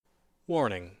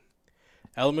Warning.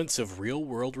 Elements of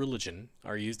real-world religion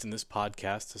are used in this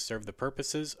podcast to serve the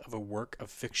purposes of a work of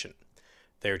fiction.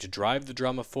 They are to drive the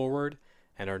drama forward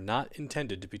and are not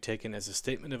intended to be taken as a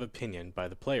statement of opinion by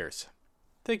the players.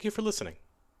 Thank you for listening.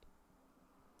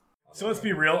 So let's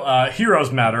be real.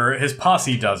 Heroes matter. His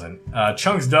posse doesn't.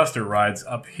 Chunks Duster rides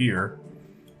up here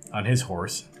on his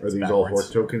horse. Are these all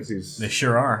horse tokens? They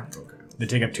sure are. Okay. They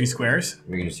take up 2 squares.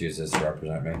 We can just use this to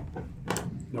represent me.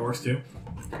 That works too.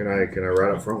 Can I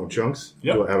ride up front with Chunks?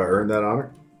 Yep. Have I earned that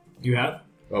honor? You have?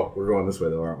 Oh, we're going this way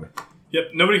though, aren't we?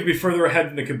 Yep. Nobody can be further ahead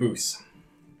than the caboose.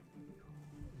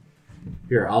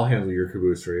 Here, I'll handle your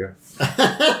caboose for you. No,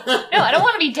 I don't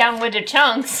want to be downwind of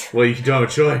Chunks. Well, you don't have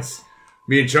a choice.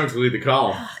 Me and Chunks will lead the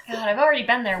column. Oh, God, I've already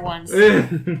been there once.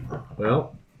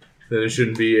 Well, then it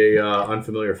shouldn't be a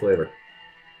unfamiliar flavor.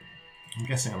 I'm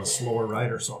guessing I'm a slower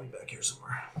rider, so I'll be back here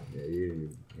somewhere. Yeah, you're right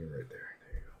there.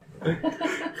 There you go.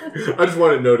 I just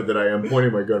want it noted that I am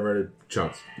pointing my gun right at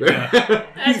Chunks.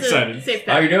 He's excited. Safe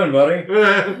How bet. you doing, buddy?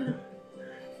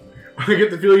 I get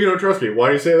the feeling you don't trust me. Why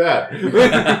do you say that?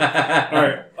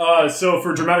 Alright, so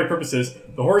for dramatic purposes,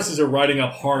 the horses are riding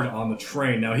up hard on the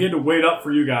train. Now, he had to wait up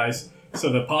for you guys,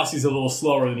 so the posse's a little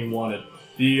slower than he wanted.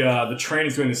 The train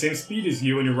is going the same speed as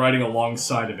you, and you're riding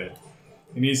alongside of it.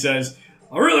 And he says,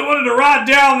 I really wanted to ride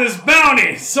down this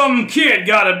bounty. Some kid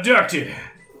got abducted.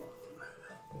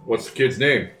 What's the kid's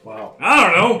name? Wow. I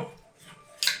don't know.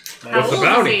 How What's the old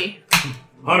bounty? is he?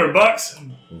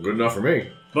 $100. Good enough for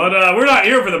me. But we're not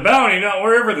here for the bounty, not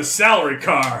we're here for the salary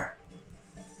car.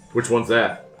 Which one's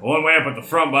that? The one way up at the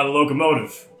front by the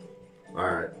locomotive.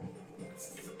 Alright.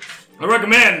 I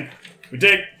recommend we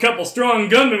take a couple strong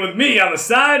gunmen with me on the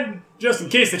side, just in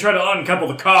case they try to uncouple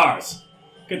the cars.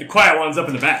 Get the quiet ones up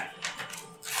in the back.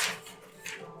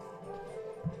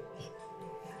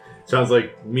 Sounds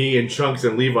like me and Chunks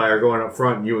and Levi are going up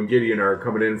front and you and Gideon are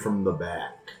coming in from the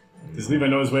back. Does Levi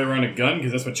know his way around a gun?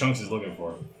 Because that's what Chunks is looking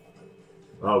for.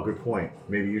 Oh, good point.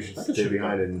 Maybe you should stay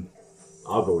behind and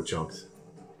I'll go with Chunks.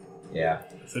 Yeah.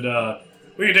 I said,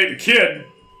 we can take the kid,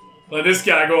 let this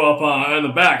guy go up in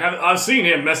the back. I've seen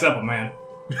him mess up a man.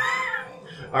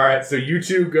 Alright, so you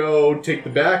two go take the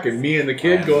back and me and the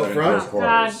kid go up front.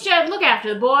 Jed, look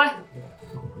after the boy.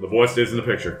 The boy stays in the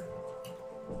picture.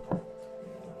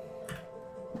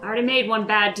 I already made one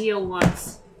bad deal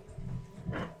once.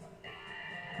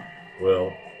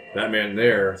 Well, that man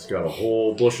there's got a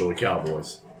whole bushel of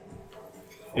cowboys.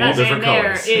 That different man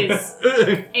there colors. is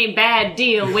a bad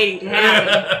deal waiting to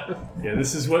happen. Yeah,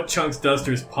 this is what Chunks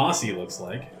Duster's posse looks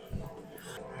like.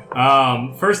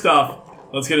 First off,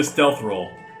 let's get a stealth roll.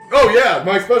 Oh yeah,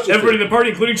 my specialty. Everybody in the party,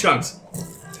 including Chunks.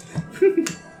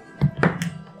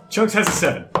 Chunks has a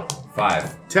 7.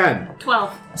 5. 10.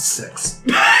 12. 6.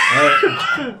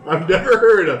 Alright. I've never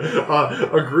heard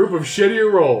a group of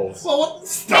shitty rolls. Well,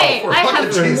 what? Hey, I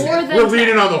have more than We're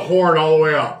leaning on the horn all the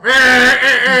way up.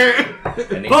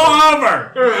 Pull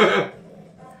over!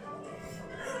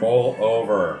 Pull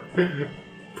over.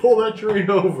 Pull that train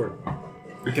over.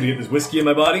 Can I get this whiskey in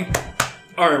my body?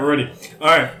 Alright, we're ready.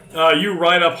 Alright, you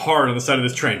ride up hard on the side of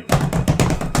this train.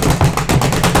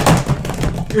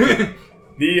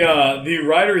 The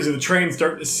riders of the train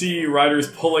start to see riders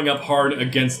pulling up hard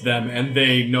against them, and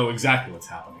they know exactly what's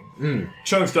happening.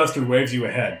 Chunks Duster waves you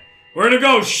ahead. We're gonna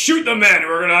go shoot the men who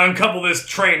are gonna uncouple this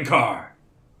train car.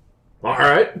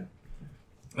 Alright.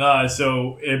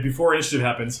 So before initiative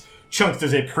happens, Chunks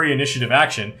does a pre-initiative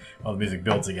action while the music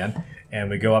builds again,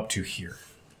 and we go up to here.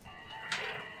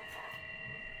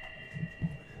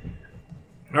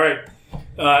 Alright,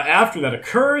 after that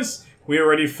occurs, we are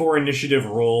ready for initiative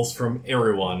rolls from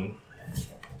everyone.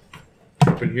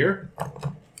 Up in here?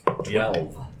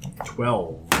 12.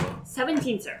 12.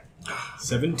 17, sir.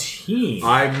 17.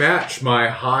 I match my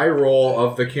high roll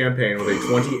of the campaign with a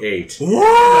 28.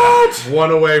 What? One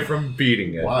away from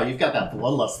beating it. Wow, you've got that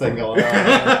bloodlust thing going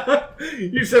on.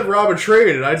 You said rob a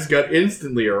train and I just got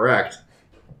instantly erect.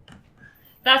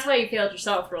 That's why you failed your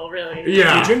self roll, really.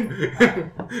 Yeah. my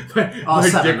seven, dick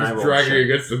I was rolled dragging shit.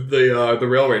 against the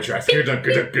railway tracks.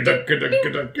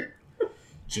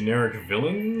 Generic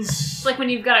villains. It's like when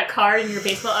you've got a card in your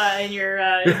baseball, in your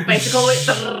bicycle.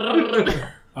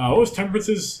 What was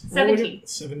Temperance's? 17.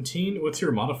 17? What's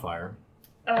your modifier?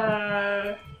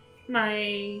 My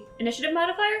initiative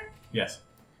modifier? Yes.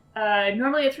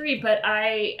 Normally a 3, but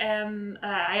I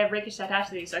have rakish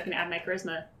sagacity, so I can add my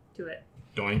charisma to it.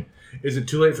 Doing. Is it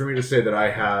too late for me to say that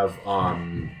I have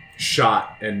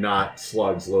shot and not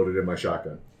slugs loaded in my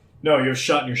shotgun? No, you're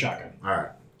shot in your shotgun.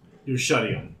 Alright. You're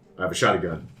shotgun. I have a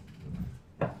shotgun.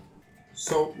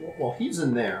 So, while he's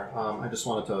in there, I just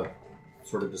wanted to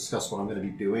sort of discuss what I'm going to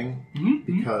be doing,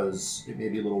 Mm-hmm. because it may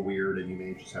be a little weird and you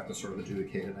may just have to sort of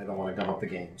adjudicate it. I don't want to gum up the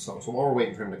game. So while we're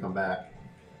waiting for him to come back,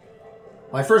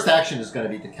 my first action is going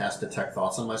to be to cast Detect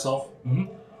Thoughts on myself. Mhm.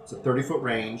 It's a 30-foot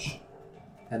range,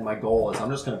 and my goal is I'm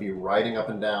just going to be riding up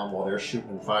and down while they're shooting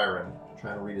and firing,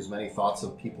 trying to read as many thoughts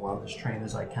of people on this train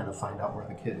as I can to find out where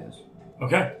the kid is.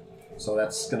 Okay. So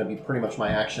that's going to be pretty much my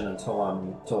action until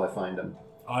I find him.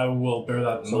 I will bear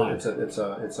that in So mind. it's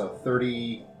a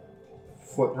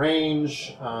 30-foot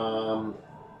range. Blah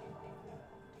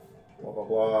blah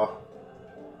blah.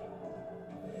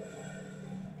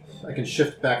 I can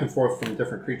shift back and forth from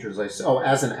different creatures.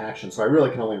 As an action, so I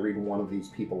really can only read one of these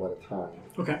people at a time.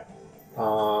 Okay.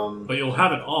 Um, But you'll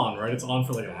have it on, right? It's on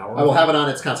for like an hour. I will have it on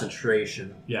its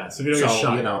concentration. Yeah, so if you don't get So,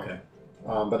 shot, you know. okay.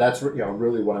 But that's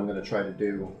really what I'm going to try to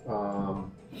do.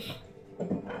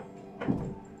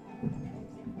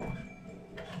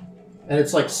 And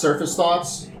it's like surface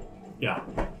thoughts. Yeah.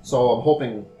 So I'm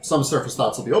hoping some surface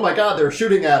thoughts will be, oh my god, they're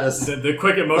shooting at us. The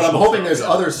quick But emotional I'm hoping stuff, there's yeah.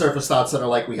 other surface thoughts that are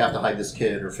like, we have to hide this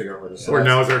kid or figure out where this is. Or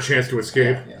now is our chance to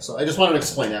escape. Yeah, so I just wanted to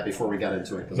explain that before we got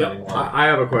into it. Because Yep. I didn't want I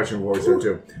have a question for you, sir,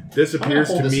 too. This appears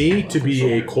hold to this me up to for be a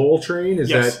shoulder. coal train. Is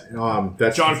Yes.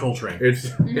 that's John Coltrane.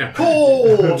 It's yeah.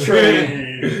 Cool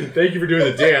train! Thank you for doing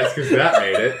the dance because that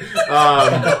made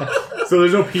it. So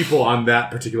there's no people on that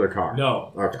particular car.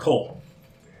 No. Okay. Coal.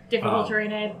 Difficult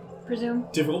terrain, I presume.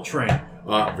 Difficult train.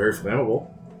 Very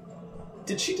flammable.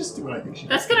 Did she just do what I think she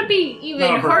did? That's gonna be even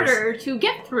Not on purpose. harder to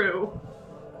get through.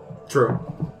 True,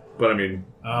 but I mean,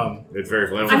 it's very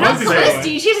flammable. I'm not Months ago, Celeste,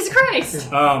 Jesus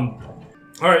Christ! All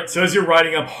right, so as you're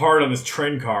riding up hard on this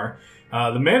train car,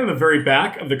 the man in the very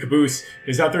back of the caboose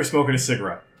is out there smoking a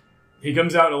cigarette. He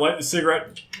comes out to light the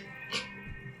cigarette.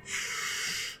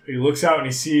 He looks out and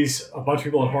he sees a bunch of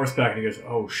people on horseback and he goes,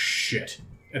 oh shit.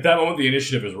 At that moment, the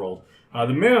initiative is rolled. The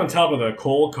man on top of the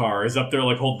coal car is up there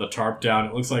like holding the tarp down.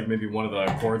 It looks like maybe one of the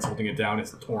cords holding it down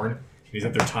is torn. He's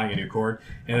up there tying a new cord.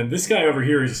 And this guy over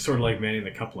here is sort of like manning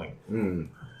the coupling.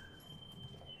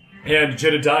 And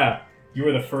Jedediah, you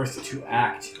are the first to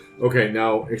act. Okay,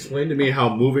 now explain to me how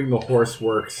moving the horse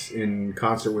works in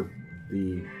concert with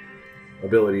the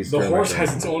abilities. The during my horse turn.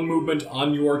 has its own movement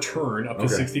on your turn up to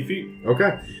Okay. 60 feet.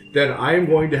 Okay, then I am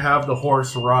going to have the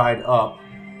horse ride up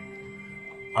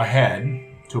ahead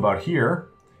to about here,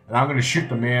 and I'm going to shoot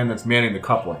the man that's manning the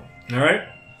coupling. All right?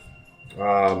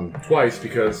 Twice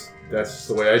because that's just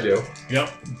the way I do. Yep.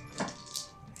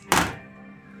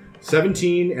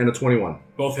 17 and a 21.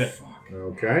 Both hit.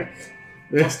 Okay.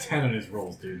 Plus 10 on his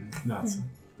rolls, dude. It's nuts.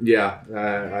 Yeah,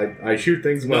 I shoot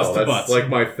things well. Nuts to That's butts. like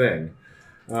my thing.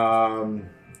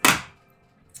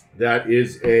 That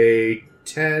is a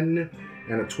 10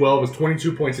 and a 12 is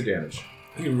 22 points of damage.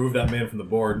 You can remove that man from the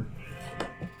board.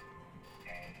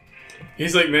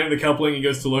 He's like manning the coupling. He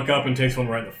goes to look up and takes one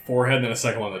right in the forehead, and then a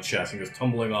second one on the chest. He goes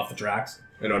tumbling off the tracks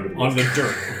And under the onto the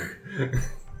dirt.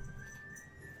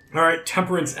 All right,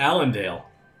 Temperance Allendale.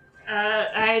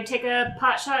 I take a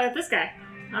pot shot at this guy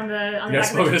on the You back guys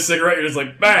of smoking the a cigarette, you're just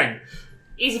like, bang!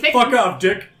 Easy fix. Fuck off,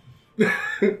 dick!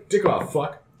 Dick off,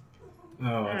 fuck.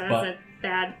 Oh, That's but a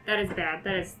bad. That is bad.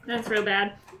 That's real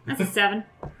bad. That's a 7.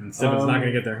 Seven's not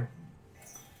gonna get there.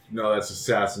 No, that's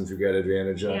assassins who get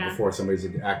advantage Yeah. before somebody's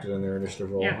acted on their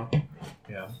initiative roll. Yeah. Huh?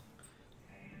 Yeah.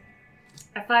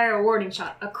 I fire a warning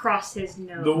shot across his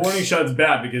nose. The warning shot's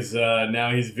bad because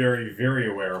now he's very, very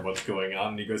aware of what's going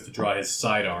on, and he goes to draw his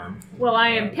sidearm. Well, I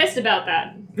am pissed about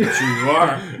that. Which you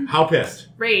are. How pissed?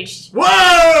 Raged. Are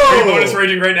Whoa! you bonus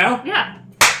raging right now? Yeah.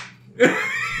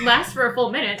 Lasts for a full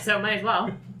minute, so might as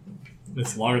well.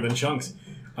 It's longer than chunks.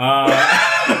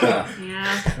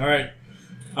 Yeah. All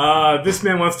right. This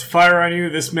man wants to fire on you.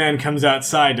 This man comes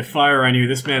outside to fire on you.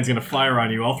 This man's going to fire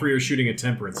on you. All three are shooting at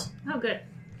Temperance. Oh, good.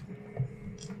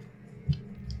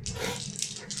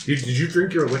 Did you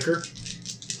drink your liquor?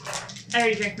 I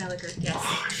already drank my liquor.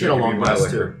 Yes. Get a long My rest,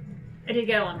 liquor. too. I did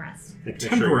get a long rest. Make sure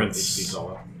Temperance. your HP's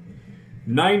all up.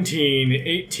 19,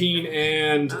 18,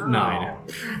 and 9.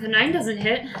 The 9 doesn't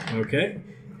hit. Okay.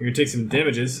 You're going to take some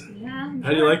damages. Yeah. How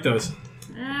do you like those?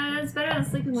 It's better than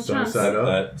sleeping with Sun chunks. side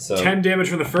up. So 10 damage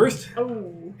from the first,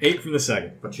 Oh. 8 from the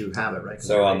second. But you have it, right? 'Cause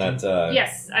so you're on raging. that.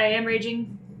 Yes, I am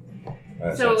raging.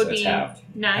 So it would it's be halved.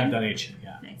 Half 9. down each.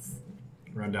 Yeah. Nice.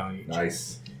 Run down each.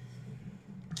 Nice.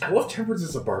 I love Temperance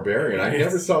as a barbarian. I Yes.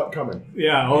 never saw it coming.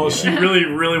 Yeah, well, she really,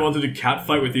 really wanted to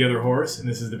catfight with the other horse, and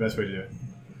this is the best way to do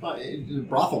it.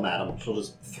 Brothel madam. She'll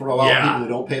just throw out Yeah. people who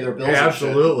don't pay their bills. Yeah, and shit.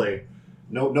 absolutely.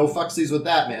 No fucksies with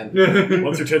that, man.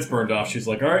 Once her tits burned off, she's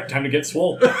like, all right, time to get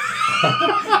swole.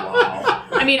 Wow.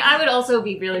 I mean, I would also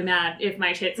be really mad if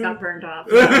my tits got burned off.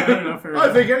 Fair enough, fair I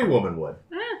enough. think any woman would.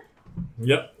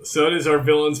 Yep. So it is our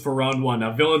villains for round 1.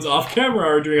 Now, villains off camera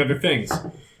are doing other things.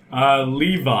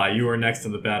 Levi, you are next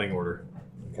in the batting order.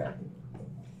 Okay.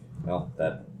 Well,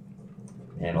 that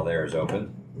handle there is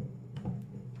open.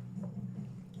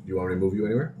 Do you want me to move you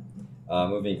anywhere?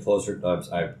 Moving closer.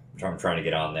 I'm trying to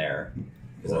get on there.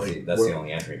 'Cause that's the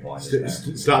only entry point. Isn't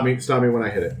there? Stop me when I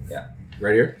hit it. Yeah.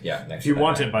 Right here? Yeah. Next If you to that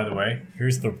want guy. it, by the way,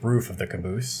 here's the roof of the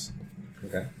caboose.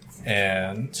 Okay.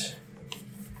 And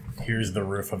here's the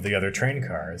roof of the other train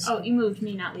cars. Oh, you moved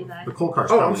me, not Levi. The coal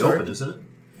car's Oh, I'm probably sorry. open, isn't it?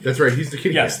 That's right. He's the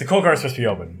kitty Yes, the coal car is supposed to be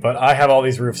open, but I have all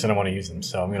these roofs and I want to use them,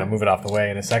 so I'm going to move it off the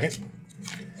way in a second.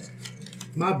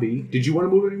 Mobby. Did you want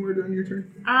to move anywhere during your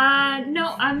turn?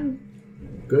 No, I'm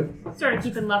Good. sort of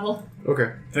keeping level.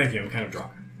 Okay. Thank you, I'm kind of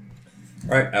drunk.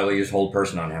 All right. I will use hold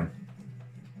person on him.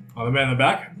 On the man in the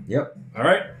back? Yep. All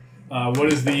right.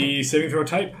 What is the saving throw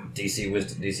type?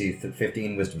 DC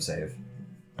 15 wisdom save.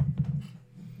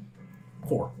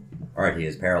 4. All right. He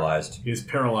is paralyzed. He is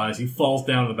paralyzed. He falls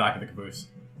down to the back of the caboose.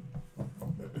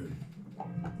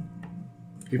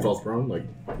 He falls prone, like,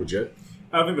 legit.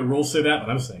 I don't think the rules say that, but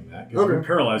I'm saying that. Because Okay. you're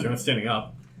paralyzed, you're not standing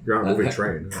up. You're on a moving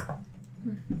train.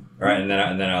 All right, and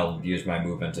then I'll use my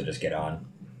movement to just get on.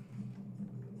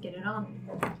 Get it on.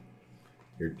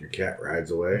 Your cat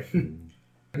rides away.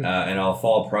 And I'll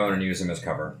fall prone and use him as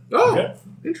cover. Oh, Okay.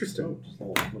 interesting. Just a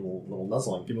little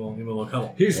nuzzling. Give him a little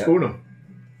cuddle. He's Yep. spoon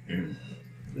him.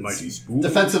 Mighty spoon.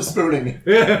 Defensive spooning.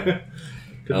 Doesn't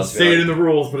I'll say it in the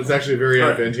rules, but it's actually a very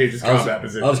advantageous I'll combat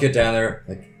position. just get down there.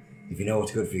 Like, if you know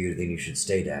what's good for you, then you should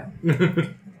stay down.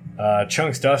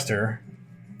 Chunks Duster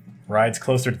rides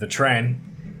closer to the train.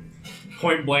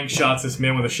 Point blank shots this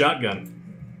man with a shotgun.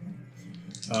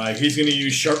 He's going to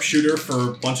use sharpshooter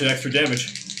for a bunch of extra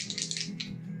damage.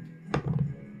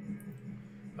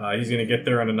 He's going to get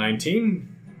there on a 19.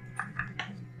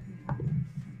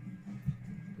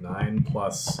 9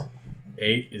 plus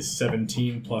 8 is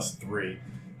 17 plus 3.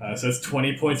 So that's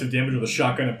 20 points of damage with a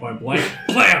shotgun at point blank.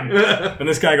 Blam! And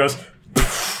this guy goes...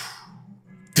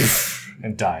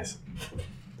 and dies.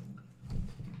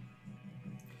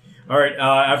 Alright,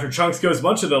 after Chunks goes, a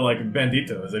bunch of the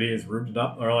banditos that he has rooted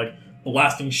up are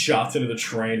blasting shots into the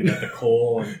train and at the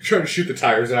coal. And, Trying to shoot the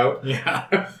tires out.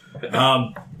 yeah.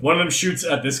 One of them shoots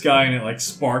at this guy and it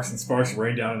sparks, and sparks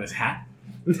rain down in his hat.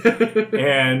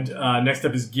 And next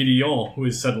up is Gideon, who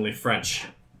is suddenly French.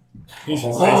 He's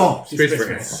Space France.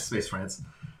 France. Space France.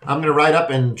 I'm going to ride up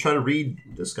and try to read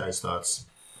this guy's thoughts.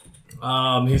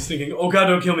 He's thinking, oh God,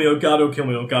 don't kill me, oh God, don't kill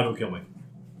me, oh God, don't kill me.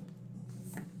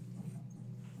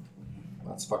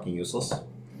 That's fucking useless.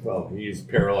 Well, he's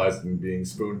paralyzed and being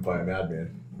spooned by a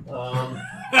madman.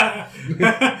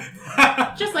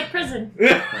 Just like prison.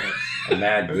 A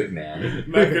mad good man.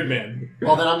 My good man.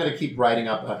 Well, then I'm going to keep riding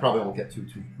up. I probably won't get too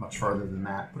much farther than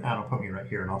that. I'll put me right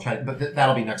here, and I'll try. But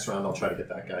that'll be next round. I'll try to get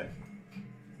that guy.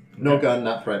 No gun,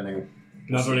 not threatening.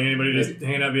 Not threatening anybody, just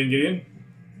hanging out being Gideon?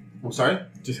 I'm sorry?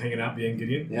 Just hanging out being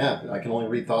Gideon? Yeah, I can only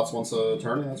read thoughts once a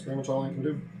turn, and that's pretty much all I can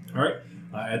do. Alright.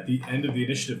 At the end of the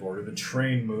initiative order, the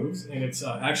train moves, and it's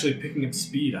actually picking up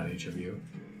speed on each of you.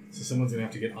 So someone's going to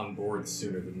have to get on board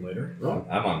sooner than later.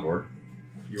 I'm on board.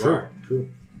 You are. True.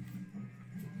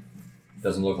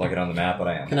 Doesn't look like it on the map, but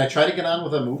I am. Can I try to get on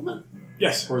with a movement?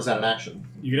 Yes. Or is that an action?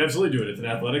 You can absolutely do it. It's an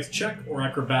athletics check or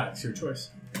acrobatics, your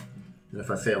choice. And if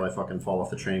I fail, I fucking fall off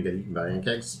the train and get eaten by ant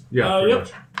kegs? Yeah, pretty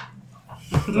yep.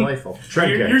 much. Delightful. Train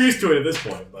You're kegs. used to it at this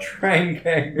point. But. Train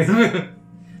kegs. Do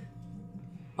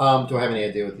I have any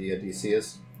idea what the DC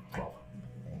is?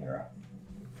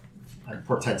 I'm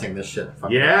portenting this shit.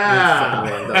 Fuck Yeah.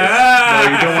 fucking wrong Ah!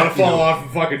 No, you don't want to fall off a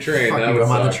fucking train. Fuck That you, would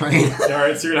I'm on the suck. train.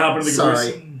 Alright, so you're going to hop into the caboose.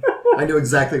 Sorry. I knew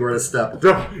exactly where to step.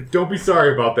 Don't be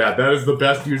sorry about that. That is the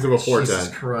best use of a portent. Jesus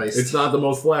Christ. It's not the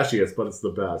most flashiest, but it's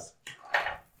the best.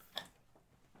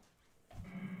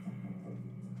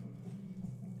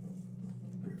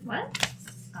 What?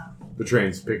 The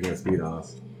train's picking up speed on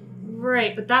us.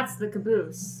 Right, but that's the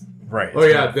caboose. Right. Oh,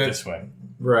 yeah, This way.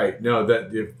 Right. No,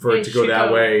 that for it It to go should that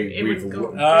go- way, it we've would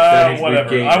go- that means we've Whatever.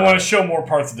 gained I on want it. to show more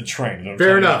parts of the train. Don't Fair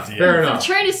tell me enough. at the Fair end. The enough.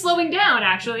 train is slowing down,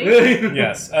 actually.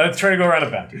 Yes. Let's try to go around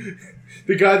a bend.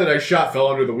 The guy that I shot fell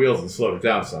under the wheels and slowed it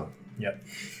down some. Yep.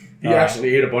 He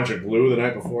actually ate a bunch of glue the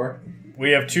night before.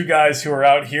 We have two guys who are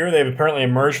out here. They've apparently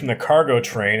emerged from the cargo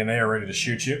train, and they are ready to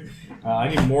shoot you. I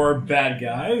need more bad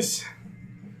guys.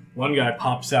 One guy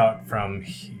pops out from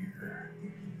here.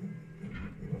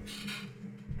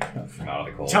 From out of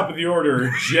the cold. Top of the order,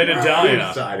 He's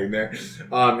Jedediah. hiding there.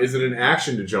 Is it an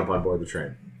action to jump on board the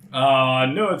train?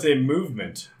 No, it's a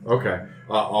movement. Okay.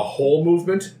 A whole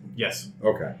movement? Yes.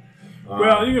 Okay.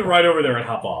 Well, you can ride over there and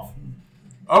hop off.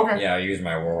 Okay. Yeah, I use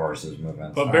my warhorse's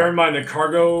movements. But bear in mind, the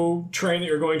cargo train that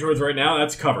you're going towards right now,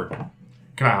 that's covered.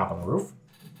 Can I hop on the roof?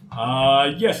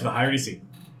 Yes, with a higher DC.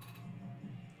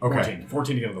 Okay.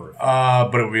 14 to get on the roof.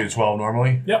 But it would be the 12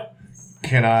 normally? Yep.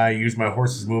 Can I use my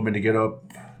horse's movement to get up?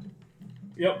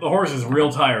 Yep, the horse is real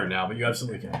tired now, but you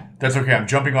absolutely can. That's okay. I'm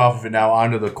jumping off of it now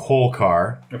onto the coal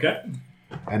car. Okay?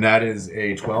 And that is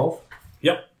a 12.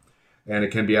 Yep. And it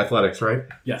can be athletics, right?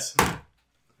 Yes.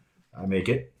 I make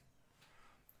it.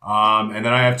 And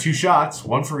then I have 2 shots,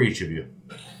 one for each of you.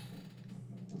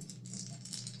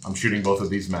 I'm shooting both of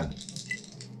these men.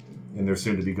 And they're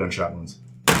soon to be gunshot wounds.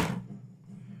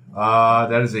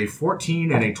 That is a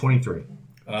 14 and a 23.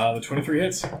 The 23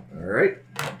 hits. All right.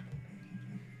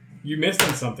 You missed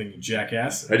on something, you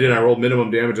jackass. I did. I rolled minimum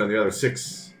damage on the other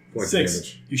 6 points of 6.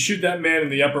 damage. You shoot that man in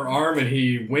the upper arm, and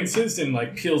he winces and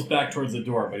like peels back towards the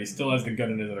door, but he still has the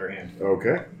gun in his other hand.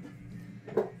 Okay.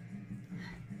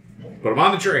 But I'm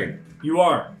on the train. You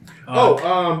are.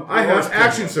 I horse have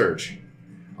action surge.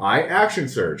 I action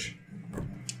surge.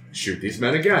 Shoot these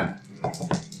men again.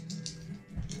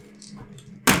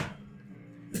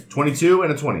 22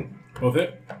 and a 20. Both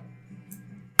hit.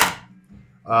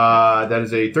 That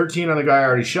is a 13 on the guy I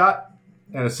already shot,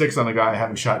 and a 6 on the guy I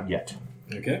haven't shot yet.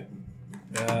 Okay.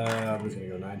 I'm just gonna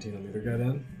go 19 on the other guy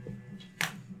then.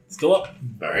 Still up.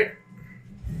 All right.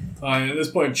 At this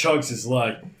point, Chugs is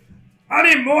like, I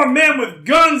need more men with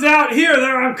guns out here.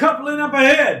 I'm coupling up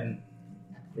ahead.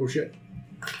 Oh shit.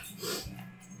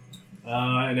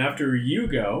 And after you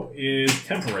go is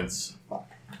Temperance.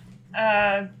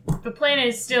 The plan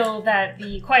is still that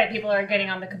the quiet people are getting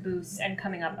on the caboose and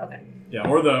coming up. Okay. Yeah,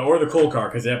 or the coal car,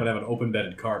 because they happen to have an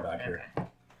open-bedded car back here.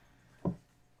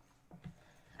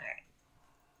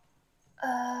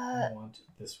 I want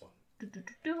this one.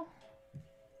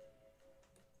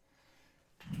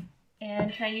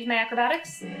 And can I use my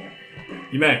acrobatics?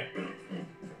 You may.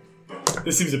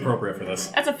 This seems appropriate for this.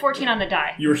 That's a 14 on the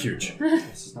die. You're huge.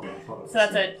 This is not what I thought it was. So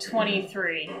that's a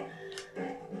 23.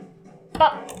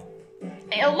 But,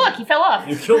 oh look, he fell off.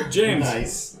 You killed James.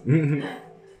 Nice.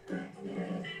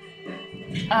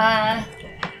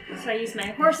 So I use my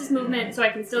horse's movement, so I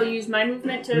can still use my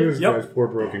movement to... This Yep. guy's poor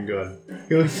broken gun.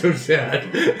 He looks so sad.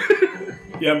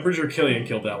 Yeah, I'm pretty sure Killian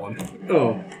killed that one.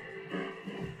 Oh.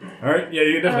 Alright, yeah,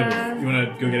 you can definitely... you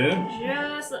want to go get it in?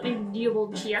 Just let me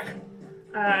double check.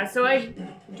 So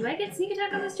do I get sneak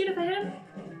attack on this dude if I hit him?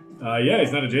 Yeah,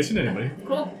 he's not adjacent to anybody.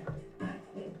 Cool.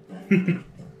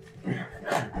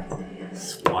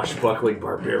 Swashbuckling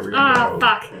barbarian. Ah,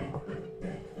 fuck.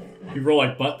 You roll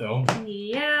like butt, though.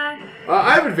 Yeah.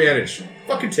 I have advantage.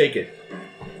 Fucking take it.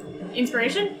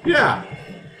 Inspiration? Yeah.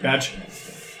 Badge.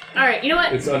 Alright, you know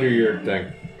what? It's under your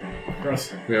thing.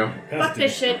 Gross. Yeah. Fuck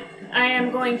this shit. I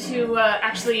am going to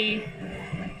actually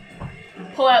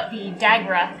pull out the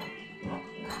Dagra.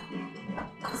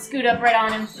 Scoot up right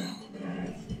on him.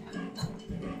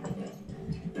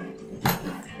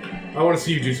 I want to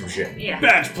see you do some shit. Yeah.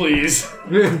 Badge, please.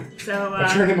 So, I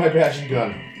turned in my badge and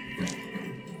gun.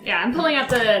 yeah, I'm pulling out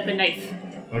the knife.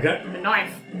 Okay. The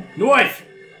knife. Knife!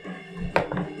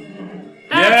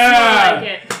 That's Yeah! more like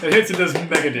it. It hits and does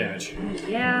mega damage.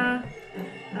 Yeah.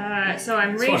 So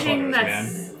I'm Swashbucklers, raging.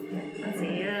 That's... Let's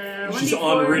see. She's 1d4.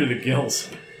 on rid of the gills.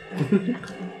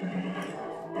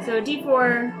 So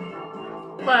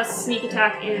D4 plus sneak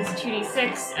attack is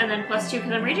 2d6, and then plus 2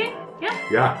 because I'm raging? Yeah?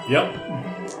 Yeah. Yep.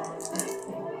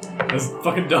 That's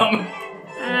fucking dumb.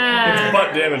 It's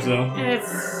butt damage, though.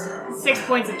 It's 6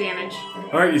 points of damage.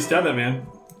 Alright, you stab that man.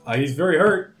 He's very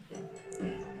hurt.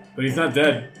 But he's not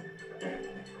dead.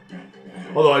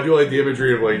 Although I do like the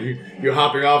imagery of like you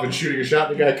hopping off and shooting a shot,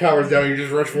 the guy cowers down, and you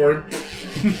just rush for him.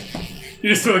 You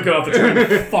just throw the gun off the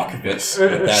train. Fuck this.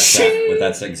 With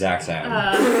that exact sound.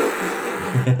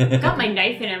 Got my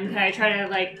knife in him. Can I try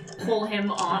to pull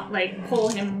him off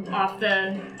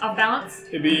balance?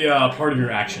 It'd be part of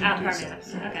your action. to do Part so. of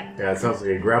it. Okay. Yeah, it sounds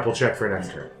like a grapple check for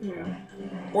next turn.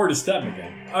 Or to stab him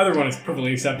again. Either one is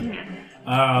perfectly acceptable.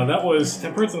 That was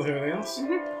Temperance. Anything else?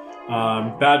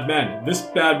 Bad men. This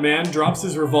bad man drops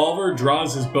his revolver,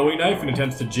 draws his Bowie knife, and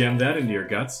attempts to jam that into your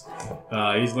guts.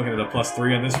 He's looking at a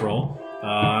 +3 on this roll.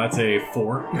 That's a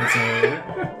 4.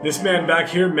 This man back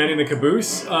here, manning the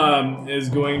caboose, is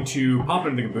going to pop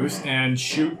into the caboose and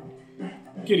shoot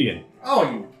Gideon.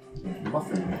 Oh, you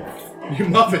muffin. You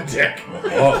muffin dick.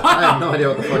 Oh, I have no idea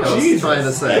what the fuck I was trying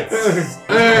to say.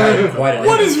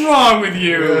 What is wrong with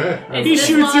you? He It's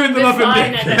shoots you in the this muffin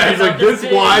line dick. and then It's like this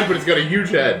this wide, but it's got a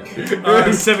huge head.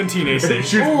 17 AC.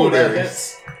 Shoots Ooh, that blueberries.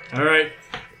 hits. Alright.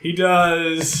 He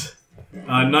does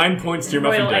 9 points to your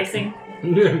muffin Royal dick. icing.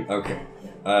 okay.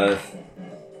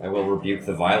 I will rebuke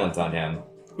the violence on him.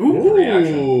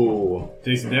 Ooh.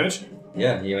 Take some damage.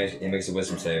 Yeah, he makes a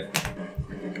wisdom save.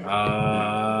 2.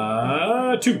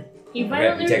 You Okay,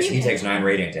 violently he redeemed takes 9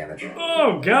 radiant damage.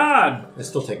 Oh, God. I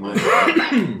still take mine.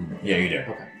 Yeah, you do.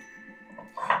 Okay.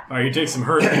 Alright, you take some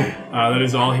hurt. That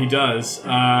is all he does.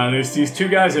 There's these 2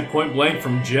 guys at point blank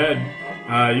from Jed.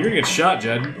 You're gonna get shot,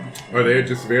 Jed. Are they at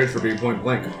disadvantage for being point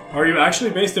blank? Are you actually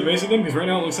base to base with them? Because right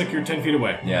now it looks like you're 10 feet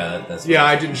away. Yeah, that's. Yeah,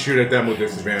 I didn't shoot at them with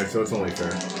disadvantage, so it's only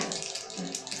fair.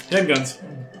 Handguns.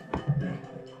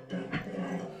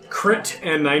 Crit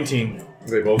and 19.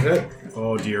 They both hit?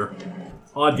 Oh dear.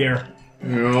 Oh dear.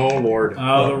 No, Lord.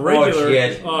 The regular.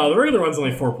 shit. The regular one's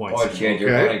only 4 points. Oh shit, you're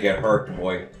Okay. gonna get hurt,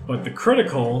 boy. But the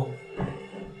critical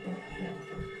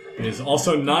is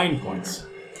also 9 points.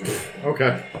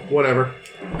 Okay, whatever.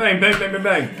 Bang, bang, bang, bang,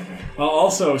 bang.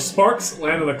 Also, sparks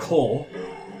land on the coal,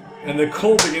 and the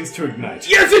coal begins to ignite.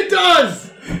 Yes, it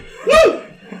does! Woo!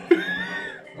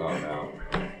 Oh no.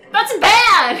 That's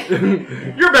bad!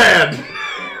 You're bad!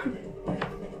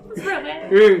 That's real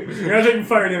bad. You're not taking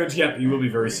fire damage yet, but you will be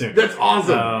very soon. That's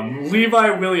awesome. Levi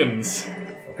Williams.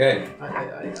 Okay.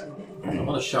 I'm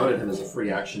gonna shout at him as a free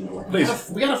action. Like,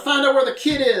 Please. we gotta find out where the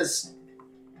kid is!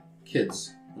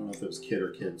 Kids. I don't know if it was kid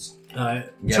or kids. Get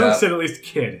Chunk up. said at least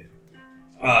kid.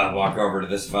 Walk over to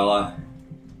this fella.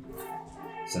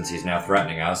 Since he's now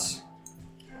threatening us,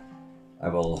 I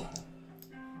will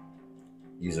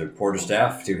use a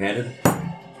quarterstaff, 2-handed.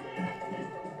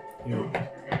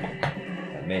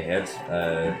 That may hit.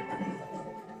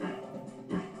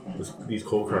 These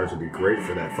cold cards would be great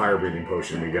for that fire breathing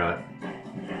potion we got.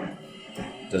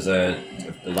 Does a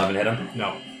 11 hit him?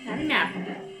 No. Not enough.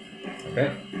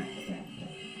 Okay.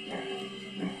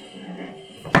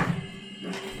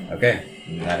 Okay.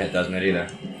 That hit doesn't hit either.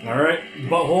 Alright,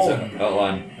 butthole. So, hold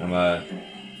on.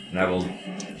 and I will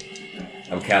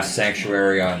cast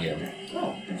Sanctuary on you.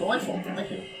 Oh, delightful.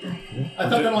 Thank you. I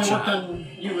thought that only worked on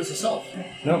you as a self.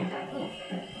 Nope. Oh.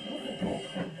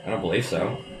 I don't believe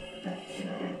so.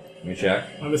 Let me check.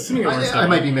 I'm assuming it works I out.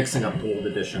 might be mixing up gold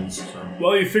editions. So.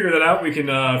 While you figure that out, we can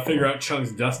figure out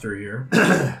Chunk's duster here.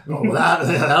 Oh,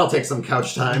 that'll take some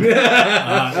couch time.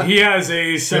 He has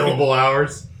a second. Billable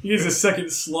hours. He has a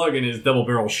second slug in his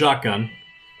double-barrel shotgun.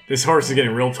 This horse is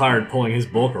getting real tired pulling his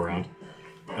bulk around.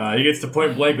 He gets to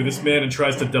point blank with this man and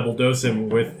tries to double dose him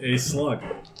with a slug.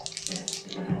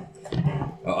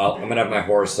 I'm gonna have my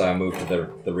horse move to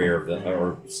the rear of the,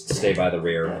 or stay by the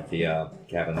rear of the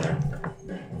cabin there.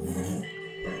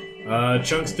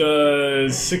 Chunks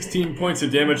does 16 points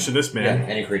of damage to this Yeah, man,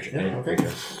 any creature. Any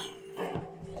creature.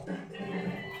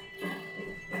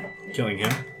 killing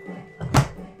him.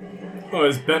 Oh,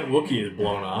 his bent Wookiee is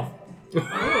blown off.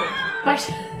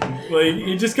 What? Well,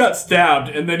 he just got stabbed,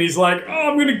 and then he's like,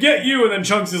 "Oh, I'm gonna get you," and then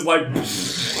Chunks is like,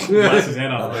 blasts his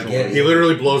hand off. Oh, his I get shoulder. He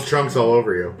literally blows chunks all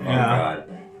over you. Oh Yeah. god.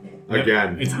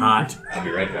 Again. It's hot. I'll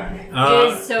be right back.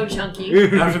 It is so chunky.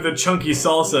 After the chunky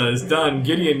salsa is done,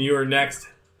 Gideon, you are next.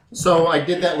 So I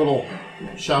did that little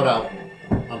shout out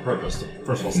on purpose to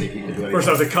first of all see if you could do anything. First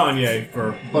off, to Kanye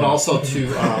for. But also to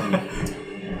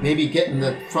maybe get in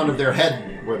the front of their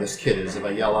head where this kid is. If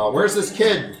I yell out, "Where's this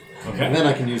kid?" And Okay. then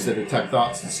I can use the detect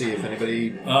thoughts to see if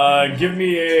anybody. Give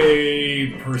me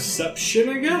a perception,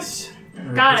 I guess.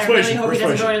 Or God, I really persuasion, hope he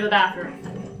doesn't go persuasion. to the bathroom.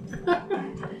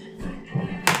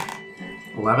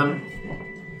 11.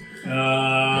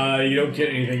 You don't get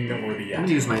anything noteworthy I'm yet.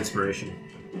 gonna use my inspiration.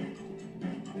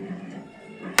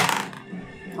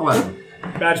 11.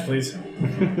 Badge, please.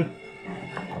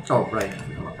 Oh, right. I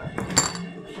forgot about that.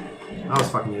 That was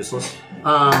fucking useless.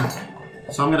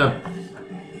 So I'm gonna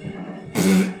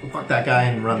fuck that guy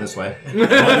and run this way.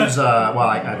 I'll use,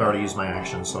 I've already used my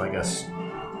action, so I guess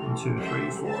 1, 2,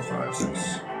 3, 4, 5,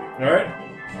 6. Alright.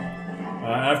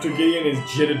 After Gideon is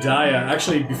Jedediah.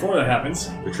 Actually, before that happens,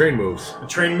 The train moves. the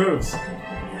train moves.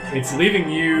 It's leaving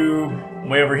you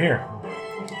way over here.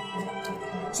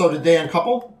 So did they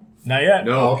uncouple? Not yet.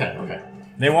 No. Oh, okay, okay.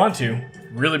 They want to.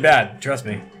 Really bad. Trust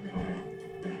me.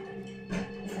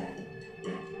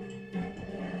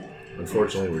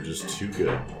 Unfortunately, we're just too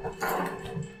good.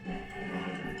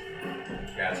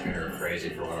 Cat's gonna go crazy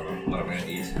for what I'm gonna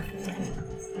eat.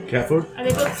 Cat food? Are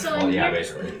they both still in Well, yeah, here?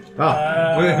 basically.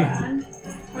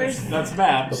 Where's That's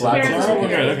map. The black Here, ones over are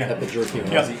here. Okay. at the jerky. and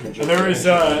I Yep. was eating the And there is,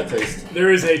 jerky. Taste.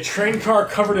 There is a train car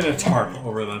covered in a tarp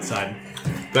over on that side.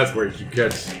 That's where you keep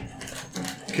kids.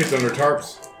 Kids under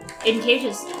tarps. in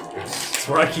cages? That's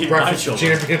where I keep my Breakfast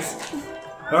children. champions.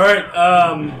 Alright,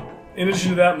 in addition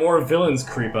to that, more villains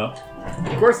creep up.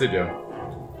 Of course they do.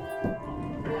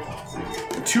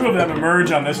 2 of them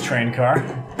emerge on this train car,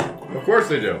 Of course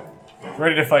they do.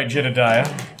 ready to fight Jedediah.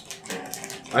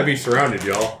 I'd be surrounded,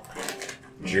 y'all.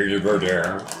 Judy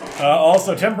Verdere.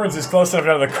 Also, Temperance is close enough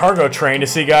to the cargo train to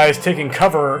see guys taking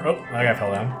cover. Oh, that guy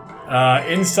fell down.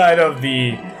 Inside of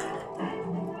the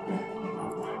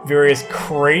various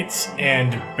crates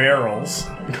and barrels.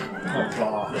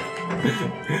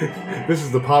 This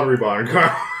is the Pottery Barn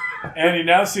car. And you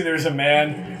now see there's a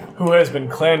man who has been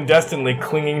clandestinely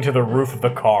clinging to the roof of the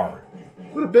car.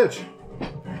 What a bitch.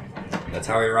 That's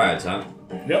how he rides, huh?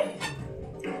 Yep.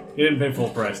 He didn't pay full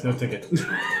price, no ticket.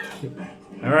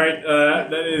 Alright,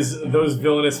 that is those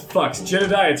villainous fucks.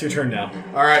 Jedediah, it's your turn now.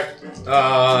 Alright,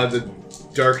 the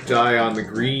dark die on the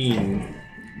green.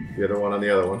 The other one on the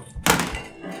other one.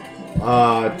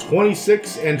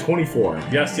 26 and 24.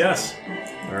 Yes, yes.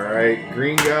 Alright,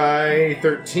 green guy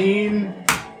 13.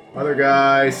 Other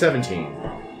guy 17.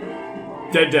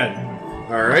 Dead.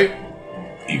 Alright.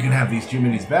 You can have these 2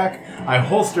 minis back. I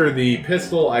holster the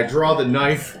pistol, I draw the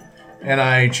knife, and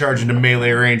I charge into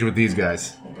melee range with these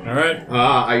guys. Alright.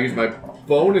 I use my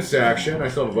bonus action. I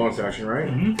still have a bonus action, right?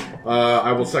 Mm-hmm.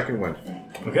 I will second wind.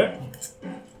 Okay.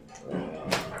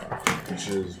 Which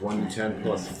is 1d10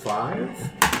 plus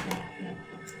 5.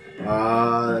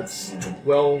 That's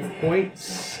 12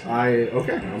 points.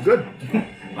 Okay, I'm good.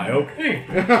 Okay.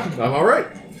 I'm alright.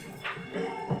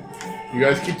 You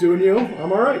guys keep doing you,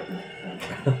 I'm alright.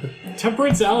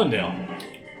 Temperance Allendale.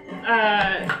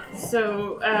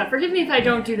 Forgive me if I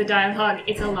don't do the dialogue,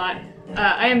 it's a lot.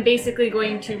 I am basically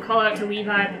going to call out to Levi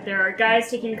that there are guys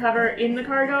taking cover in the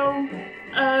cargo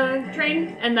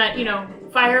train, and that,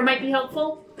 fire might be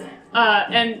helpful.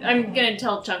 And I'm gonna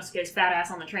tell Chunks to get his fat ass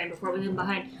on the train before we leave him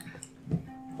behind.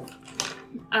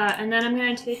 And then I'm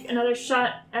gonna take another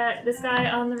shot at this guy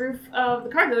on the roof of the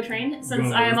cargo train,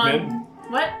 since I am on...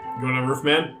 What? Going on roof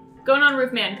man? Going on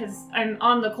roof man, because I'm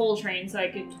on the coal train, so I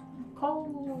could...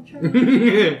 Coal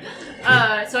train?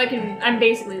 I'm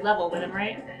basically level with him,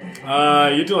 right?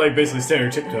 You have to basically stand on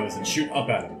your tiptoes and shoot up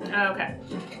at him. Oh, okay.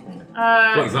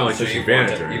 Well, it's not like So you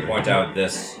point out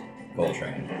this coal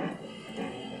train.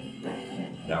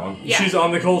 That one? Yeah. She's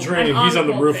on the coal train I'm and he's on on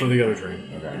the the coal roof train. of the other train.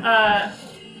 Okay.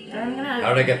 I'm gonna...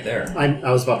 How did I get there?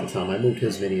 I was about to tell him. I moved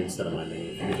his mini instead of my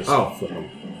mini. If you could just Oh. flip him.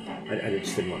 I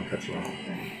just didn't want to cut you off.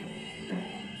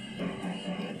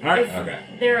 Alright. Okay.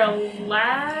 Is there a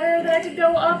ladder that I could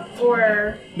go up,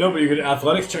 or No, but you could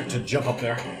athletics check to jump up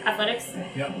there. athletics?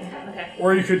 Yep. Okay.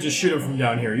 Or you could just shoot him from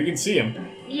down here. You can see him.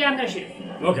 Yeah, I'm gonna shoot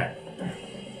him. Okay.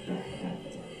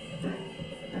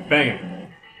 Bang him.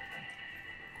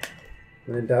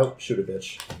 When in doubt, shoot a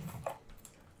bitch.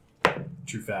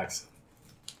 True facts.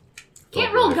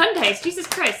 Can't roll gun dice, Jesus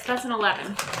Christ, that's an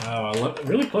 11.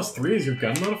 Really? Plus 3 is your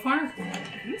gun modifier? I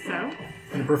think so.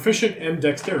 You're proficient in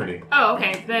dexterity. Oh,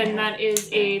 okay, then that is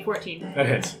a 14. That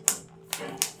hits.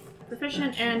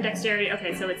 Proficient and dexterity,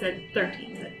 okay, so it's a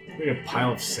 13. Like a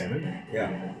pile of salmon.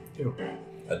 Yeah. Ew.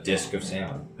 A disc of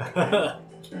salmon. Oh,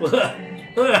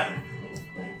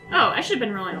 I should have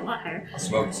been rolling a lot higher.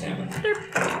 Smoked salmon.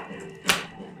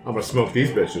 I'm gonna smoke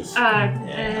these bitches.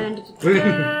 And...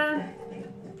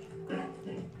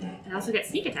 I also get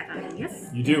sneak attack on him, yes?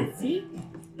 You do. See?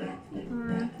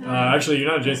 Actually, you're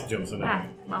not adjacent to him, so no. Ah,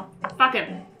 well, fuck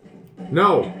him.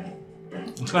 No.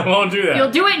 I won't do that.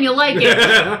 You'll do it and you'll like it.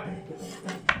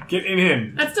 Get in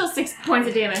him. That's still 6 points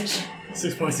of damage.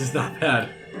 6 points is not bad.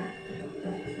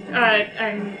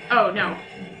 Oh, no.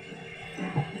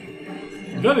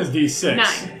 Gun is D6.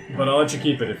 9. But I'll let you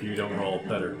keep it if you don't roll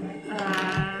better.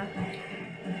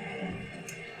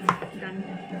 Gun.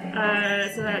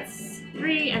 So that's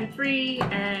 3 and 3,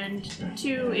 and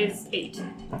 2 is 8.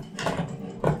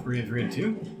 3 and 3 and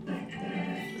 2?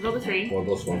 Roll the 3. 1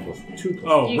 plus 1 plus 2 plus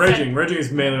Oh, You raging. said- Raging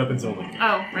is melee weapons only.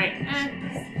 Oh, right.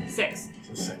 6.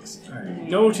 So 6. Alright.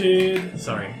 Noted.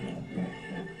 Sorry.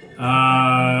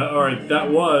 Alright,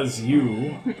 that was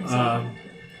you.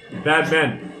 Bad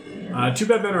men. 2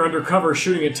 bad men are undercover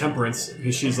shooting at Temperance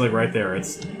because she's right there.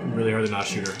 It's really hard to not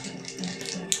shoot her.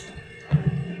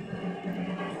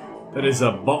 That is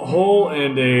a butthole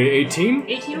and a 18.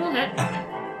 18 will hit.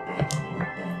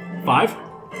 5.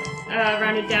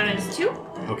 Rounded down is 2.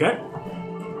 Okay.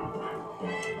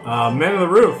 Man on the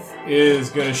roof is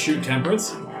going to shoot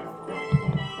Temperance.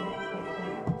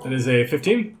 That is a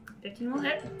 15. 15 will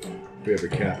hit. We have a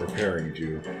cat preparing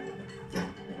to.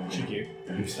 Shoot you.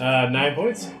 9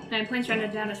 points. 9 points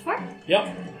rounded down is 4.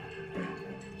 Yep.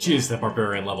 Jeez, that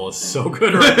barbarian level is so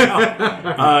good right now.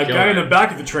 Guy in the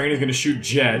back of the train is going to shoot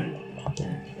Jed.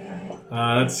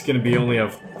 That's going to be only a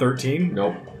 13.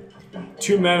 Nope.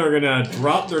 2 men are going to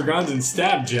drop their guns and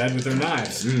stab Jed with their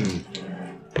knives.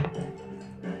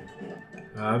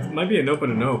 Might be a nope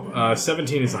and a nope.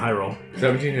 17 is the high roll.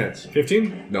 17 hits.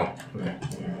 15? No. Okay.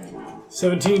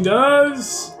 17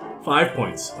 does 5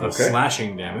 points of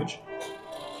slashing damage.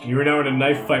 You are now in a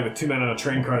knife fight with 2 men on a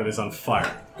train car that is on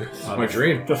fire. It's my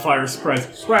dream. The fire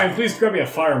spreads. Brian, please grab me a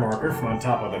fire marker from on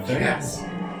top of the thing. Yes.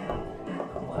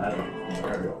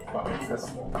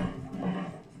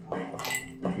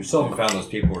 We still haven't found those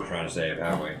people we're trying to save,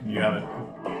 have we? You have it.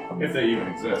 If they even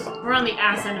exist. We're on the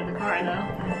ass end of the car,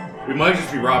 though. We might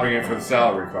just be robbing it for the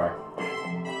salary car.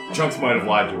 Chunks might have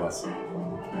lied to us.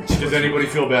 Does anybody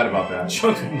feel bad about that?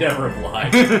 Chunk would never have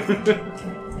lied.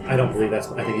 I don't believe that's.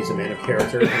 I think he's a man of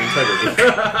character and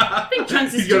integrity. I think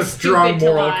Chunks is He's got a just strong stupid to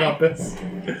moral lie. compass.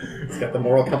 He's got the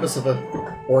moral compass of a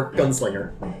orc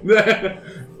gunslinger.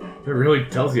 It really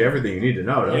tells you everything you need to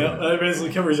know, doesn't Yeah, that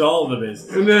basically covers all of the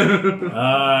bases. it?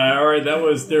 Alright, that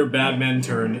was their bad men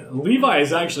turn. Levi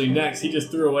is actually next. He just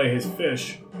threw away his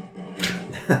fish.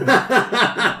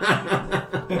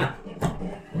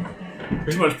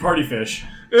 Pretty much party fish.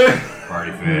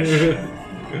 Party fish.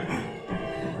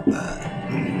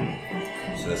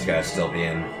 So this guy's still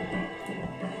being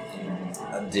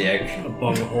a dick. A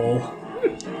bung hole.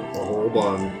 A whole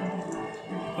bun.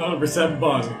 100%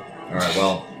 bung. Alright,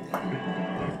 well.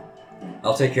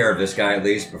 I'll take care of this guy at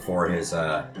least before his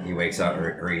he wakes up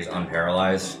or he's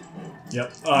unparalyzed.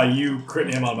 Yep. You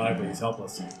crit him automatically. He's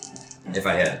helpless. If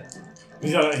I hit.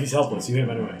 He's helpless. You hit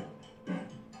him anyway.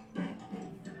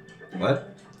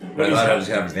 What? But I he's thought I was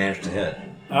gonna have advantage to hit.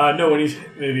 No, when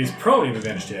he's prone, you have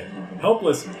advantage to hit.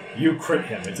 Helpless, you crit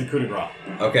him. It's a coup de grace.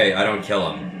 Okay, I don't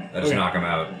kill him. I just Okay. knock him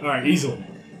out. Alright, easily.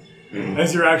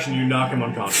 As your action, you knock him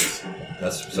unconscious.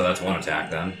 That's one attack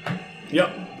then.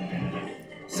 Yep.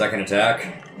 Second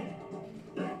attack.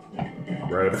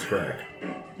 Right up his crack.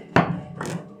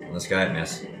 This guy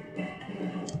miss.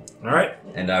 Alright.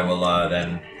 And I will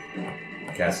then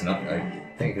cast another.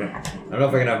 I don't know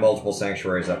if I can have multiple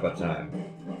sanctuaries up at a time.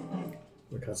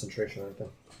 The concentration right there.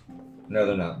 No,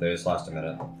 they're not. They just last a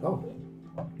minute. Oh,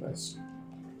 nice.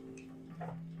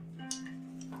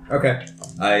 Okay.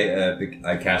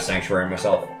 I cast sanctuary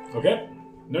myself. Okay.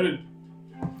 Noted.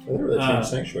 They really changed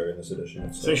Sanctuary in this edition.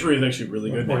 It's Sanctuary is actually really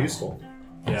good. more now. useful.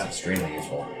 It's Yeah. extremely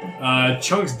useful.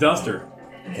 Chunks Duster.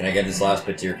 Can I get this last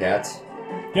bit to your cats?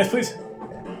 Yes, please.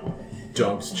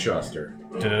 Dumps Chuster.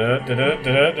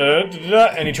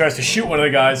 And he tries to shoot one of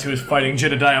the guys who is fighting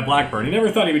Jedediah Blackburn. He never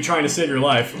thought he'd be trying to save your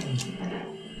life.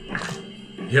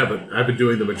 Yeah, but I've been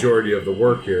doing the majority of the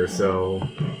work here, so...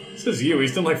 This is you.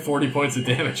 He's done like 40 points of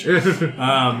damage.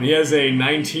 He has a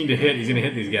 19 to hit. He's going to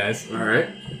hit these guys. Alright.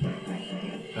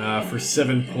 For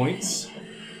 7 points.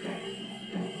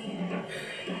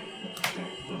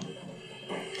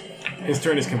 His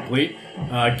turn is complete.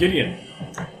 Gideon.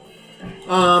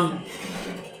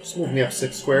 Just move me up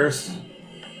 6 squares,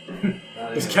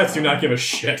 Those cats do not give a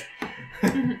shit.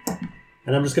 and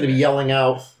I'm just going to be yelling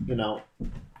out,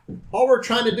 all we're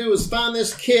trying to do is find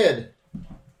this kid.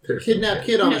 Kidnapped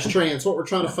kid on this train. It's what we're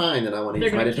trying to find, and I want to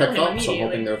use They're my gonna detect kill him thoughts. So I'm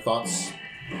hoping immediately. their thoughts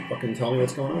fucking tell me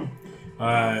what's going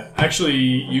on. Actually,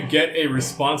 you get a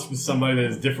response from somebody that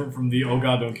is different from the "Oh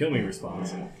God, don't kill me"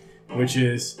 response, which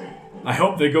is, "I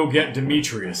hope they go get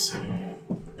Demetrius." I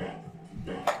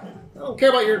don't care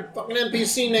about your fucking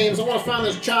NPC names. I want to find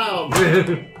this child.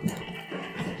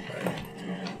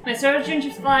 My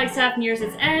Sergeant's Flagstaff nears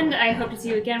its end. I hope to see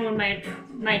you again when my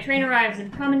train arrives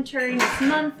in Promontory next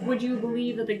month. Would you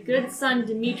believe that the good son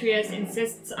Demetrius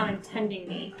insists on attending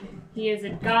me? He is a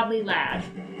godly lad.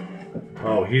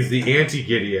 Oh, he's the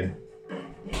anti-Gideon.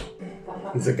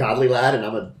 He's a godly lad, and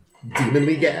I'm a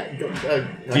demonly gad.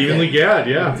 Demonly Gad,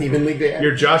 yeah. Demonly gad.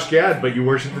 You're Josh Gad, but you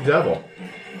worship the devil.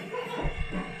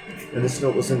 And this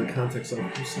note was in the context of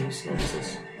who seems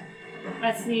notices.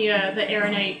 That's the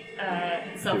Aeronite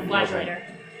self-flagellator.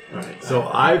 Right. So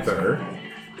either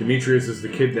Demetrius is the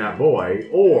kidnapped boy,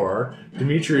 or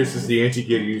Demetrius is the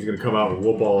anti-Gideon who's going to come out and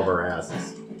whoop all of our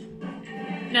asses.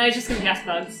 No, he's just gonna guess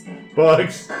bugs.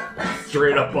 Bugs.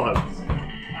 Straight up bugs.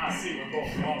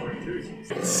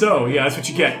 So, yeah, that's what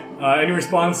you get. Any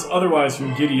response otherwise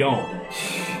from Gideon?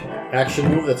 Action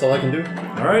move, that's all I can do.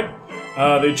 Alright.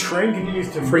 The train continues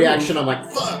to Free move. action, I'm like,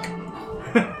 fuck!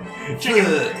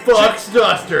 Fuck's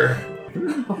Duster.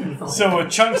 So with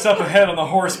Chunks up ahead on the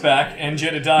horseback and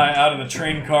Jedediah out in the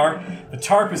train car, the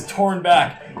tarp is torn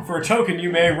back for a token you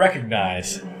may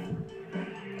recognize.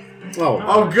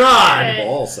 Oh, God!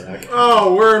 Ball sack.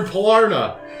 Oh, we're in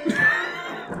Palarna.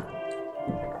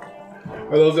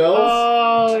 Are those elves?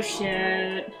 Oh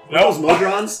shit. Those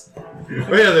Modrons?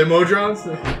 Oh, yeah, they Modrons?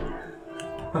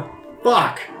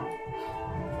 Fuck.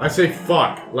 I say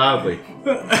fuck loudly.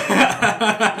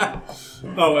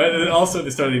 Oh, and also at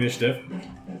the start of the initiative.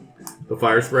 The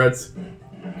fire spreads.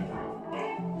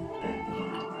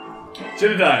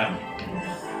 Jedediah.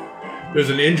 There's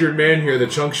an injured man here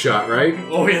that Chunk shot, right?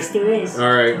 Oh, yes, there is.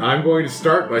 Alright, I'm going to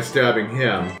start by stabbing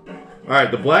him.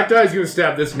 Alright, the black die is going to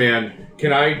stab this man.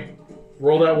 Can I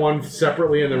roll that one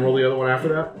separately and then roll the other one after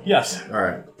that? Yes.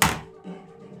 Alright.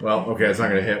 Well, okay, it's not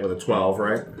going to hit with a 12,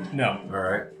 right? No.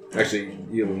 Alright. Actually,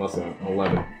 even less than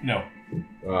 11. No.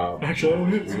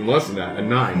 Actually, even less than that, a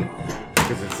 9.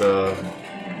 Because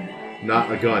it's not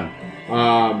a gun.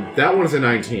 That one is a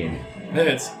 19. That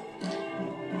hits.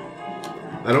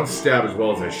 I don't stab as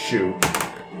well as I shoot.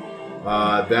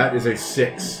 That is a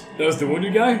 6. That was the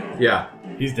wounded guy? Yeah.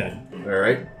 He's dead.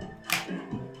 Alright.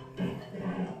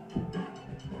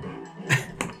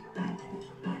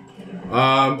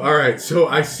 Alright, so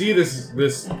I see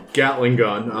this Gatling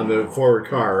gun on the forward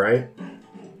car, right?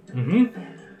 Mm-hmm.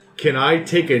 Can I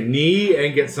take a knee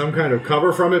and get some kind of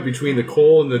cover from it between the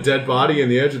coal and the dead body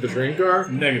and the edge of the train car?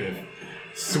 Negative.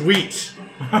 Sweet.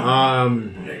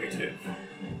 Negative.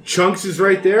 Chunks is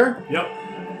right there.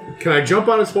 Yep. Can I jump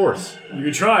on his horse? You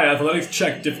can try. Athletics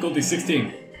check. Difficulty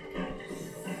 16.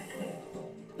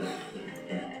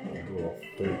 Roll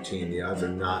 13. The odds are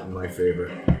not in my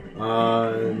favor.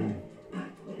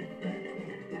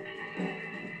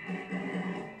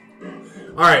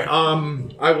 Alright,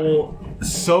 I will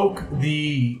soak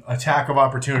the attack of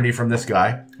opportunity from this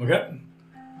guy. Okay.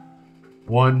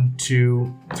 1,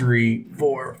 2, 3,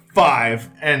 4, 5,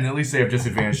 and at least they have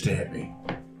disadvantage to hit me.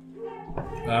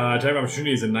 Attack of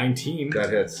opportunity is a 19 That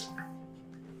hits.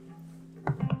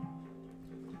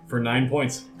 for 9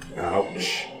 points.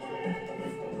 Ouch.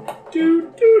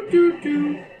 Do.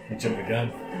 I jumped the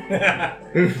gun.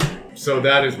 So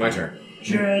that is my turn.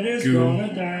 Jed is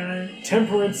gonna die.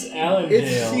 Temperance Allendale.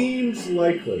 It seems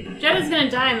likely. Jed is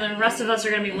gonna die, and the rest of us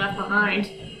are gonna be left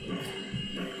behind.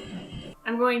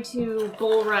 I'm going to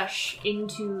bull rush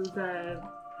into the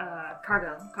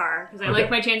cargo car, because I like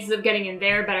my chances of getting in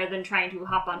there better than trying to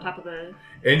hop on top of the...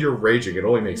 And you're raging. It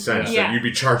only makes sense Yeah. that you'd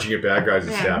be charging at bad guys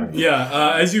and stabbing.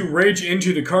 Yeah, as you rage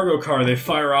into the cargo car, they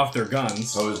fire off their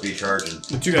guns. Hose be charging.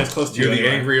 The two guys close to you. You're the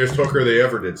anyway. angriest hooker they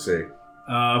ever did see.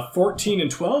 14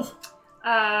 and 12.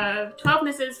 12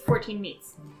 misses, 14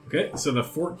 meets. Okay, so the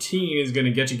 14 is going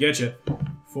to get you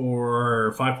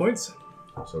for 5 points.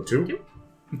 So 2. Two.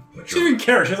 She doesn't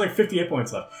care. She has like 58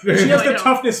 points left. She has I the know.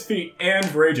 toughness feat and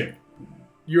raging.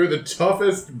 You're the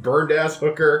toughest burned-ass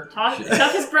hooker.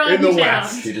 Toughest bro In the in town.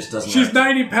 West. She just doesn't. She's have,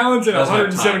 90 pounds and doesn't have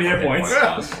 170 time hit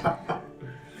for points.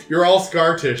 You're all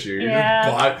scar tissue. You're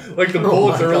Yeah. just like the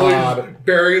bullets my are really God.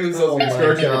 burying themselves Oh in your my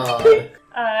scar tissue.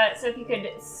 god. So if you could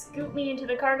scoot me into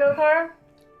the cargo car,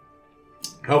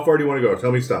 How far do you want to go?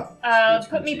 Tell me stop.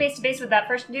 put me face to face with that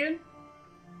first dude,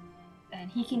 and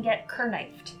he can get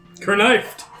knifed.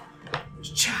 Knifed.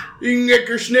 You can get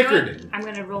your snickered. I'm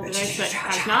gonna roll the dice that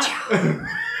has not.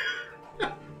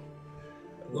 I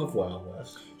love Wild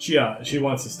West. She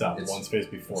wants to stop It's- one space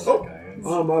before Oh. that guy. It's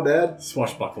Oh, my bad.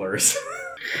 swashbucklers.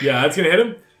 Yeah, that's going to hit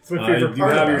him. It's my favorite You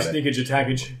part have your about it. sneakage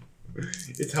attackage.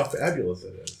 It's how fabulous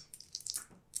it is.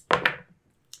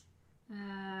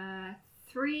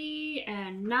 3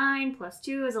 and 9 plus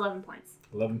 2 is 11 points.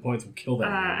 11 points will kill that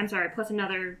man. I'm sorry, plus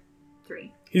another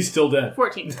 3. He's still dead.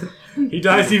 14. He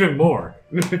dies even more.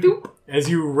 As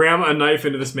you ram a knife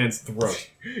into this man's throat.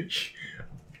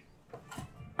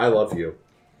 I love you.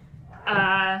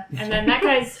 And then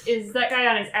is that guy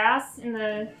on his ass in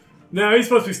the... No, he's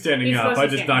supposed to be standing He's up. supposed I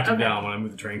to just stand- knocked him okay. down when I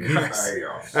moved the train cars.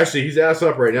 Actually, he's ass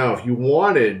up right now if you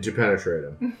wanted to penetrate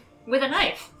him. With a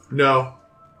knife. No.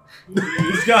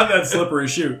 He's got that slippery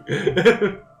shoot.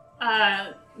 Yeah,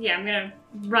 I'm gonna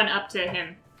run up to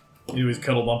him. You do his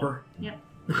cuddle bumper. Yep.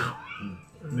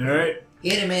 Alright.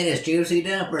 Hit him in his juicy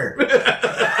dumper.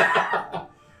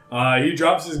 He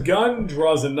drops his gun,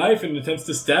 draws a knife, and attempts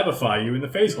to stabify you in the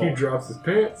face He hole. drops his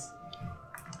pants.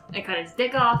 I cut his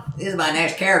dick off. This is my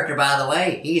next character, by the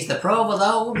way. He's the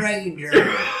Provolone Ranger.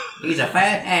 He's a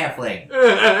fat halfling.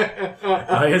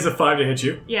 He has a 5 to hit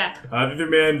you. Yeah. The other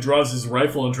man draws his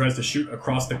rifle and tries to shoot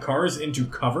across the cars into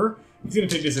cover. He's going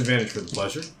to take disadvantage for the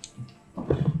pleasure.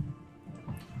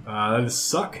 That is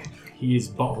suck. He is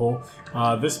butthole.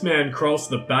 This man crawls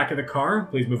to the back of the car.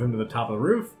 Please move him to the top of the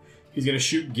roof. He's going to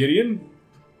shoot Gideon.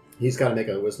 He's got to make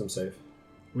a wisdom save.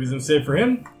 Wisdom save for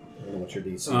him. I don't know what your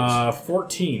DC is.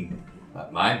 14.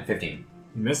 Mine, 15.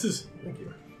 He misses. Thank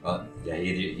you. Yeah,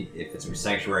 if it's a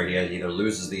sanctuary, he either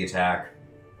loses the attack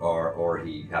or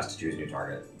he has to choose a new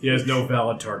target. He has no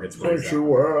valid targets. For his He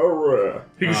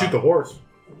can shoot the horse.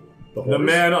 The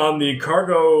man on the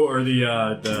cargo or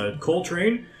the coal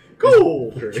train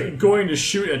Cool. going to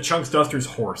shoot at Chunks Duster's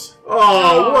horse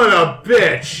Oh, what a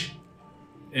bitch.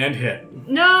 and hit.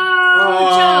 No!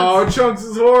 Oh, Chunks!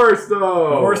 Chunks' horse,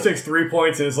 though. The horse takes 3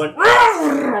 points and is like,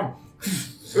 "Rawr!"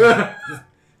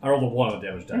 I rolled a 1 on the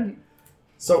damage die.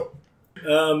 So,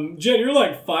 Jen, you're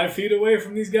like 5 feet away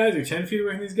from these guys, or 10 feet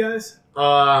away from these guys?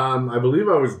 I believe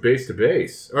I was base to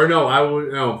base. Or no,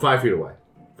 I'm 5 feet away.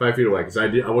 5 feet away, because I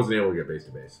wasn't able to get base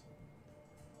to base.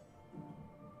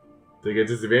 They get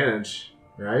disadvantage,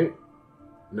 right?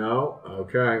 No?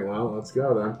 Okay, well, let's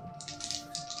go then.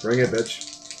 Bring it, bitch.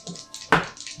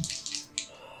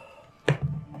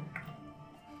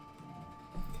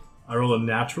 I rolled a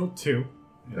natural 2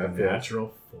 and That a fails.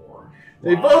 natural 4.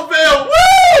 They Wow. both fail!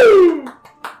 Woo! You know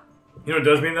what it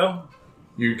does mean, though?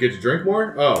 You get to drink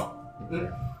more? Oh.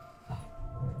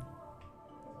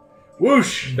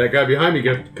 Whoosh! That guy behind me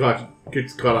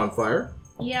gets caught on fire.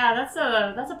 Yeah, that's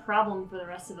a problem for the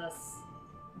rest of us.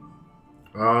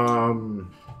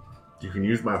 You can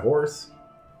use my horse.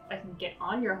 I can get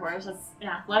on your horse. That's an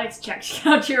athletics check to get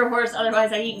onto your horse,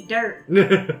 otherwise I eat dirt.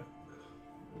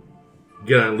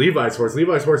 Get on Levi's horse.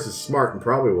 Levi's horse is smart and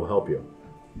probably will help you.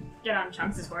 Get on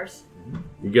Chunks' horse.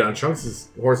 You get on Chunks'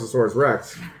 Horsosaurus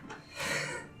Rex.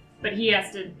 But I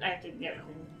have to get him.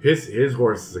 His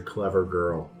horse is a clever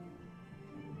girl.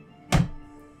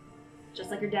 Just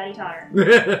like your daddy taught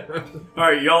her.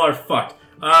 Alright, y'all are fucked.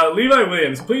 Levi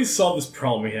Williams, please solve this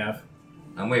problem we have.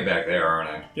 I'm way back there, aren't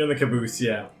I? You're on the caboose,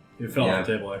 yeah. You fell Yeah. off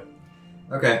the table there.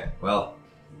 Okay, well,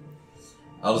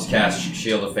 I'll just cast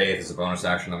Shield of Faith as a bonus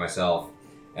action on myself,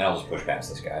 and I'll just push past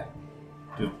this guy.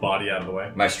 Just body out of the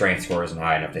way. My strength score isn't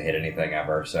high enough to hit anything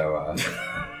ever, so,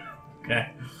 Okay.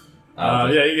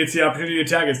 I'll Yeah, he gets the opportunity to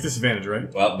attack. It's disadvantage,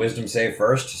 right? well, Wisdom save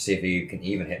first to see if he can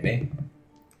even hit me.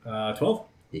 12?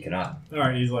 He cannot.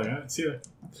 Alright, he's like, alright, see you.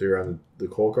 So you're on the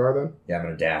coal car then? Yeah, I'm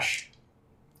gonna dash.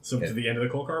 So Okay. to the end of the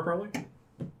coal car, probably?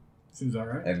 Seems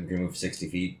alright. I'm gonna move 60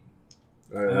 feet.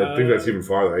 I think that's even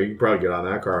farther. You can probably get on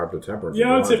that car up to Temperance.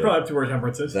 Yeah, I would if say you probably wanted up to where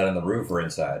Temperance Is is. that on the roof or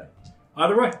inside?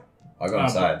 Either way. I'll go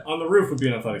inside. On the roof would be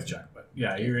an athletics check, but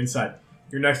yeah, you're inside.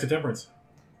 You're next to Temperance.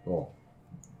 Cool.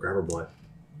 to. Grab her butt.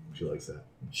 She likes that.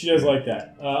 She does like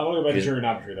that. I'm gonna go back to She's-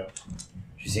 trigonometry, though.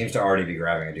 She seems to already be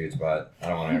grabbing a dude's butt. I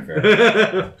don't want to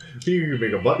interfere. You can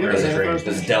make a butt Yeah, grab yeah, train.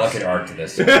 There's a delicate art to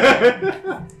this.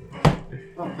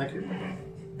 Oh, thank you.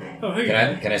 Oh,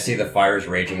 hey. Can I see the fires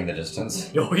raging in the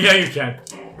distance? Oh, yeah, you can.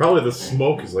 Probably the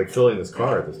smoke is like filling this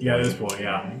car at this point. Yeah, at this point,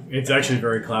 yeah. It's actually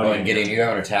very cloudy. Oh, and Gideon, you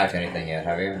haven't attacked anything yet,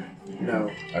 have you?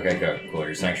 No. Okay, good. Cool.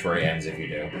 Your sanctuary ends if you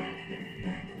do.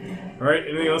 Alright,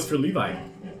 anything else for Levi?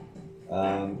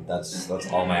 That's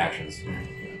all my actions.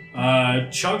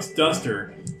 Chunks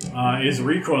Duster is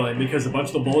recoiling because a bunch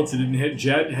of the bullets that didn't hit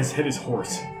Jed has hit his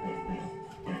horse.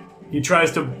 He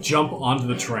tries to jump onto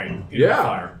the train in the Yeah.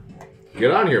 fire. Get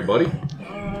on here, buddy.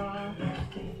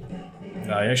 He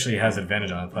actually has advantage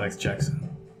on athletics checks. So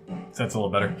that's a little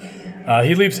better.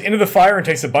 He leaps into the fire and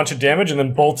takes a bunch of damage and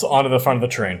then bolts onto the front of the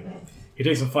train. He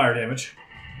takes some fire damage.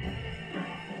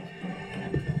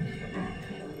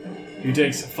 He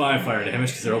takes 5 fire damage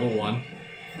because they're all 1.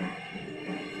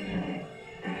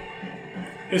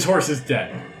 His horse is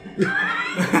dead.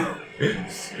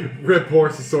 Rip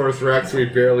Horsosaurus Rex, we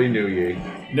barely knew ye.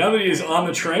 Now that he is on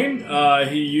the train,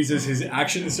 he uses his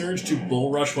action surge to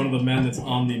bull rush one of the men that's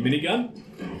on the minigun.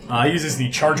 He uses the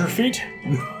charger feat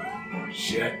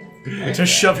Shit. to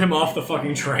shove him off the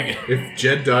fucking train. If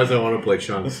Jed dies, I want to play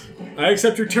Chunks. I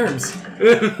accept your terms.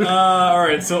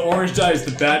 Alright, so orange die is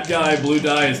the bad guy, blue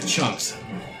die is Chunks.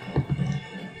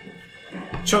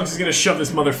 Chunks is gonna shove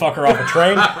this motherfucker off a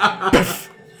train.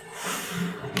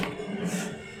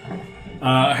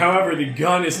 However, the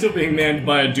gun is still being manned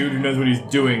by a dude who knows what he's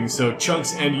doing, so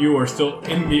Chunks and you are still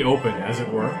in the open, as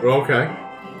it were. Okay.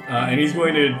 And he's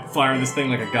going to fire this thing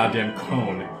like a goddamn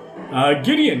cone.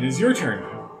 Gideon, it's your turn.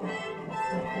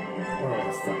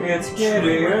 It's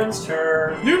Gideon's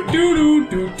turn. Do do do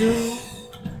do do.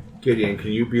 Gideon,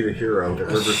 can you be the hero that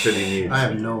River City needs? I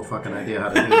have no fucking idea how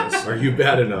to do this. Are you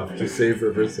bad enough to save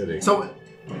River City? So,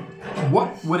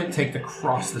 what would it take to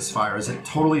cross this fire? Is it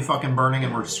totally fucking burning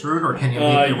and we're screwed, or can you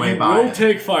lead your way You by will it?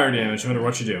 take fire damage no matter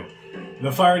what you do.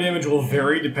 The fire damage will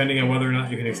vary depending on whether or not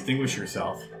you can extinguish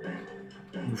yourself.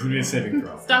 Which would be a saving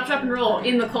throw. Stop, drop, and roll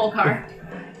in the coal car.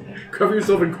 Cover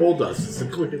yourself in coal dust. It's the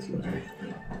quickest way.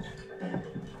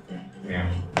 Yeah.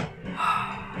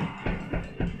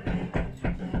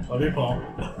 Love you, Paul.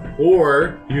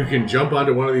 Or you can jump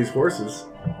onto one of these horses.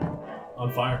 On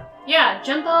fire. Yeah,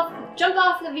 jump off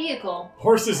the vehicle.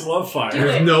 Horses love fire. Do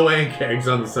There's it. no ink eggs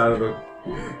on the side of the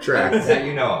track. That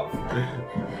you know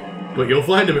of. But you'll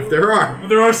find them if there are. But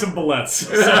there are some bullets.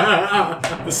 So,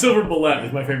 the silver bullet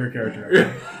is my favorite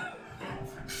character.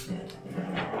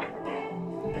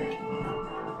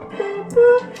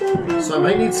 So I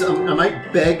might need some. I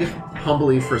might beg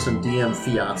humbly for some DM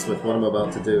fiats with what I'm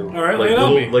about to do. All right, Like lay it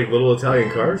on me. little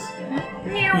Italian cars.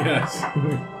 Yes.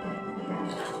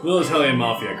 Little Italian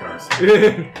mafia cars.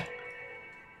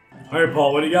 All right,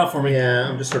 Paul, what do you got for me? Yeah,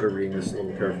 I'm just sort of reading this a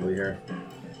little carefully here.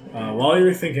 While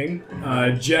you're thinking,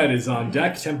 Jed is on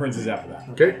deck. Temperance is after that.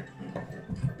 Okay.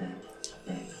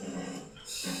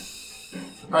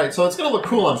 All right, so it's going to look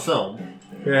cool on film.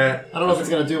 Yeah. I don't know if it's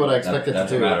going to do what I expect it to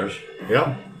That's do. what matters.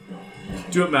 Yep.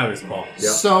 Do what matters, Paul.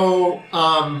 Yep. So,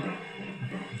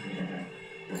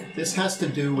 this has to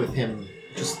do with him,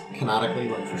 just canonically,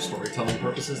 like for storytelling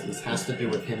purposes, this has to do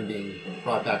with him being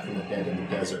brought back from the dead in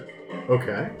the desert.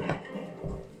 Okay.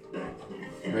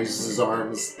 Raises his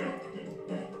arms,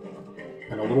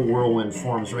 and a little whirlwind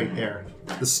forms right there.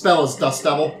 The spell is Dust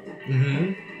Devil,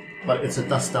 but it's a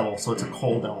Dust Devil, so it's a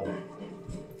cold devil.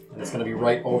 And it's going to be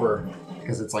right over,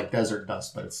 because it's like desert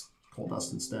dust, but it's cold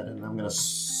dust instead. And I'm going to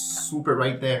swoop it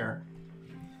right there.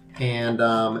 And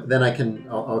then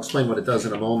I'll explain what it does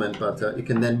in a moment, but it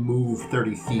can then move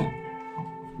 30 feet.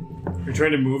 You're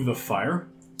trying to move the fire?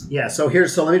 Yeah, so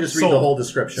let me just read the whole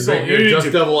description. So- You're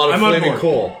just devil out of I'm on flaming board.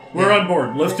 coal. We're on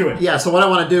board. Let's do it. Yeah, so what I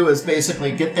want to do is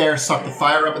basically get there, suck the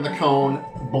fire up in the cone,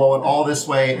 blow it all this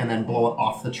way, and then blow it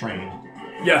off the train.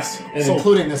 Yes. And So,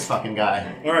 including this fucking guy.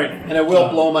 all right. And it will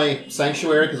blow my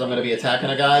sanctuary because I'm going to be attacking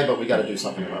a guy, but we got to do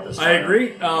something about this. I fire.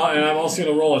 agree, and I'm also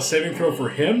going to roll a saving throw for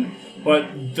him,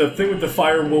 but the thing with the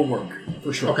fire will work,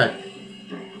 for sure. Okay.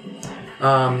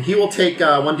 He will take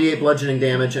 1d8 bludgeoning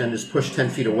damage and is pushed 10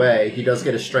 feet away. He does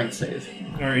get a strength save.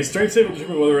 All right, his strength save will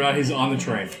determine whether or not he's on the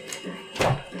train.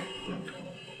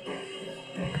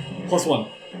 +1.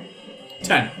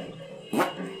 10.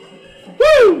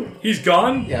 Woo! He's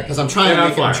gone? Yeah, because I'm trying Yeah,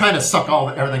 to fire. I'm trying to suck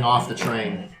everything off the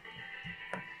train.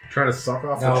 Trying to suck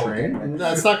off the train? And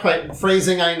that's not quite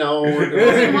phrasing, I know.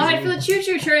 Why for the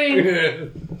choo-choo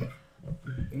train?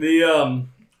 The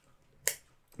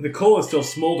coal is still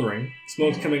smoldering.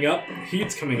 Smoke's coming up,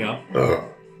 heat's coming up,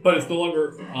 but it's no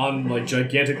longer on like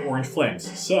gigantic orange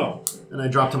flames. So And I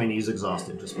dropped to my knees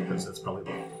exhausted just because that's probably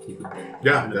what he would.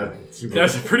 Yeah,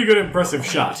 that's a pretty good, impressive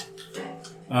shot.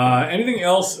 Anything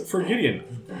else for Gideon?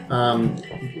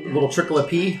 Little trickle of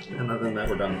pee, and other than that,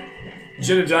 we're done.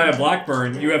 Jedediah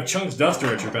Blackburn, you have Chunks Duster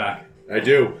at your back. I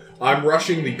do. I'm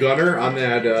rushing the gunner on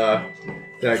that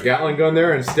Gatling gun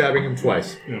there and stabbing him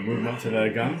twice. You know, move him up to the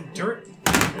gun turret.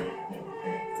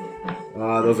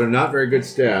 Those are not very good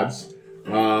stabs,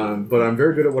 but I'm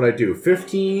very good at what I do.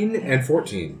 15 and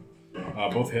 14.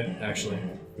 Both hit, actually.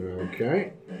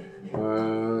 Okay.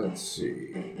 Let's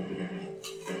see.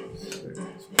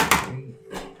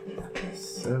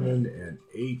 7 and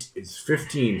 8 is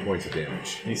 15 points of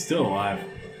damage. He's still alive.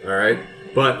 Alright.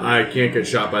 But I can't get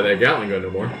shot by that Gatling gun no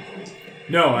more.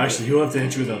 No, actually, he'll have to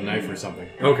hit you with a knife or something.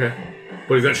 Okay.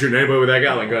 But he's not shooting anybody with that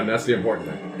Gatling gun. That's the important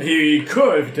thing. He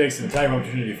could if he takes an attack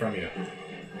opportunity from you.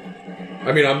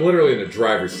 I mean, I'm literally in the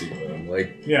driver's seat with him.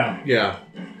 Like, Yeah. yeah,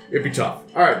 it'd be tough.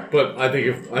 All right, but I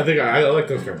like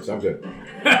those terms. I'm good.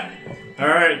 All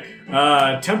right.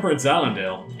 Temperance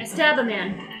Allendale. I stab a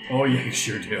man Oh yeah, you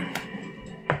sure do.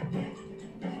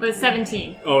 with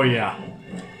 17. Oh yeah.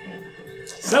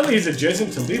 Sadly, he's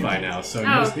adjacent to Levi now, so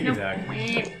no sneak attack.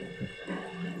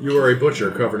 You are a butcher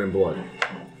covered in blood.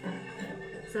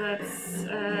 So that's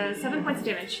 7 points of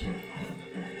damage.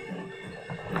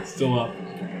 Still up.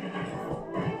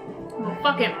 Well,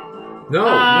 fuck him. No.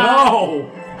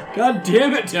 No! God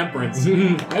damn it, Temperance.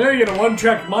 I know you get a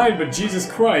one-track mind, but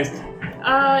Jesus Christ.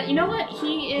 You know what?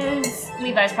 He is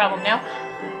Levi's problem now.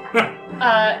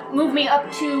 Move me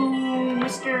up to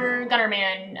Mr.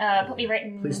 Gunnerman. Put me right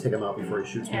in. Please take him out before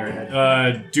he shoots me right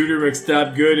ahead. Duder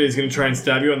McStabgood is going to try and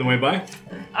stab you on the way by.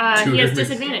 He has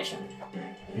disadvantage.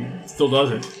 He still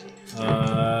does it.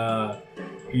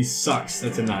 He sucks.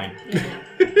 That's a 9.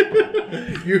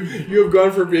 You have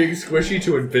gone from being squishy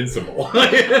to invincible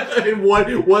in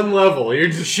one level. You're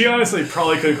just She honestly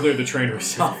probably could have cleared the train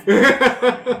herself.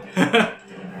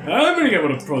 I'm going to get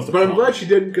what I'm supposed to But I'm call. glad she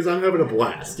didn't because I'm having a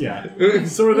blast. Yeah.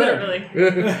 So we're there.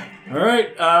 Literally. All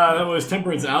right, that was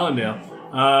Temperance Allendale.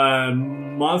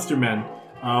 Monster Men.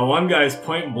 One guy's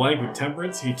point blank with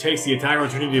Temperance. He takes the attack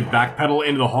opportunity to backpedal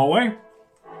into the hallway.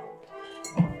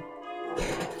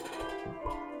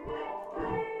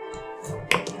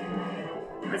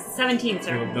 It's 17,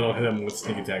 sir. That'll hit him with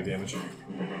sneak attack damage.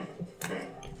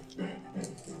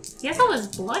 He has all his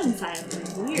blood inside of him.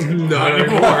 It's weird. Not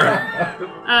anymore.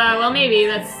 Well, maybe.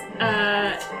 That's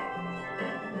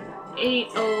 8,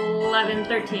 11,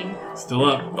 13. Still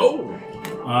up. Oh.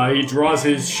 He draws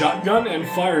his shotgun and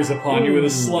fires upon you with a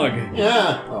slug.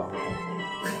 Yeah.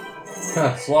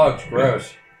 Slugs,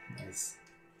 gross.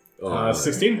 Nice.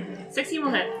 16? 16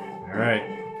 will hit. All right.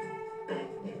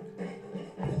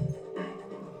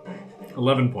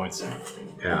 11 points.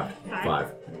 Half.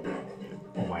 5.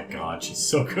 Oh my god, she's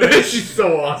so good. She's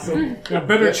so awesome.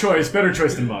 Better choice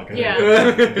than Monk. I think. Yeah.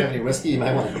 If you have any whiskey, you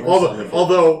might want to drink some.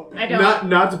 Although I don't.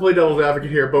 not to play devil's advocate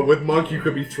here, but with Monk, you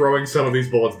could be throwing some of these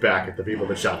bullets back at the people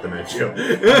that shot them at you.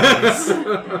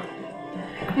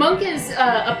 Monk is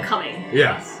upcoming.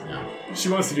 Yes. She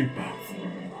wants to do both.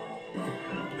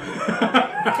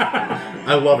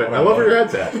 I love it. I love where your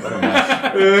head's at.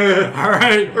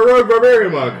 Alright. Heroic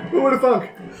barbarian monk. Who would have thunk?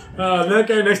 That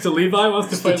guy next to Levi wants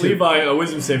to fight Levi. A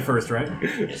wisdom save first, right?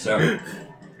 Yes, sir.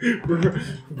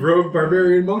 Rogue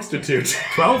barbarian monkstitute.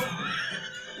 12?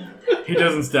 He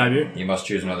doesn't stab you. You must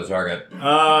choose another target.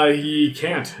 He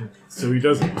can't. So he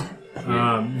doesn't.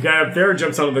 Guy up there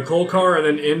jumps out of the coal car and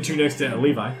then into next to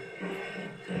Levi.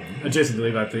 Adjacent to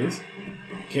Levi, please.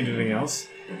 Can't do anything else.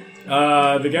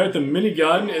 The guy with the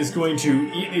minigun is going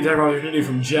to eat the attack of opportunity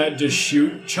from Jed to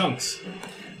shoot Chunks.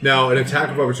 Now, an attack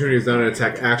of opportunity is not an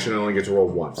attack action. I only get to roll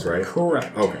once, right?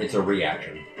 Correct. Okay. It's a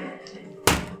reaction.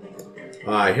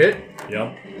 I hit.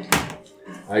 Yep.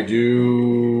 I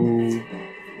do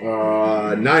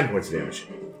 9 points of damage.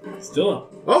 Still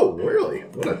up. Oh, really?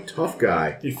 What a tough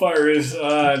guy. He fires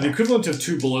the equivalent of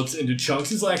 2 bullets into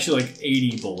Chunks. It's actually like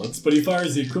 80 bullets, but he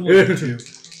fires the equivalent of 2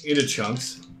 into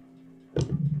Chunks.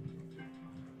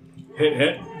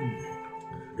 Hit.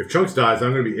 If Chunks dies,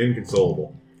 I'm going to be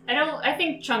inconsolable. I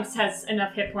think Chunks has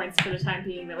enough hit points for the time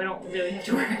being that we don't really have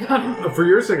to worry about him. For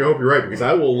your sake, I hope you're right, because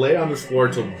I will lay on this floor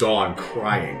till dawn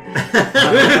crying.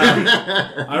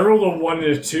 I rolled a 1 and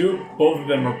a 2. Both of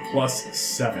them are plus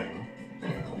 7.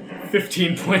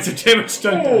 15 points of damage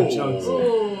done to Chunks.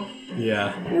 Ooh.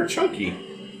 Yeah. We're chunky.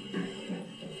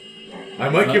 I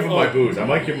might give him my booze. I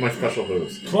might give him my special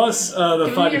booze. Plus the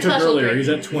Give 5 him you your took special earlier. drink. He's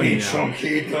at 20 now.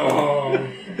 Chunky dog.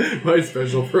 My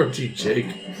special protein shake.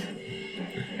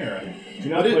 Alright. Do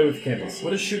not play with candles.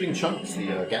 What is shooting Chunks? The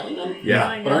Gatling gun?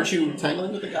 Yeah, But aren't you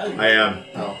tangling with the guy? I am.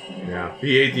 Oh. Yeah.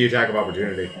 He ate the attack of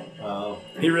opportunity. Oh.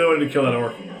 He really wanted to kill that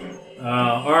orc.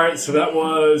 Alright, so that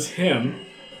was him.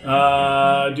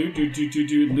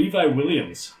 Levi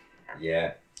Williams.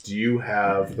 Yeah. Do you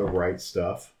have the right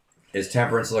stuff? Is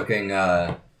Temperance looking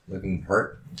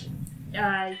hurt?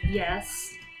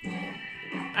 Yes.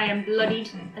 I am bloodied,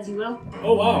 as you will.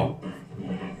 Oh, wow.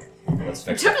 Let's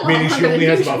fix Took it. a lot Meaning she longer only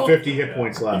than has about usual. 50 hit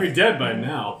points He'd left. be dead by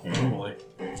now, normally.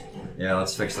 Yeah,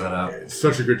 let's fix that up. It's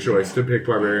such a good choice to pick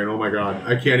Barbarian. Oh my god.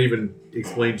 I can't even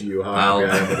explain to you how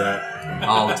happy I am with that.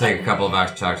 I'll take a couple of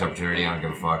attacks opportunity. I don't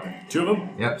give a fuck. 2 of them.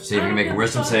 Yep. See if you can make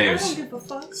wisdom I saves. don't give a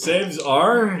fuck. Saves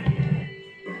are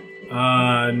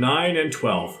 9 and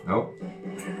 12. Nope.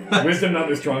 Wisdom not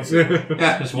their strong suit.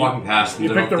 Yeah, just walking past. You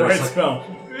picked the There's right like- spell.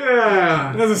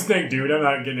 Yeah. That's a snake, dude. I'm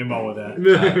not getting involved with that.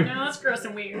 No, that's gross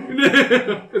and weird.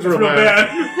 It's It's real bad.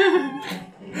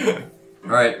 bad.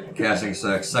 Alright, casting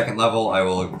 6. Second level, I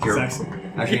will cure. Sex.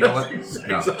 Actually, you know what?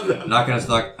 No. Not gonna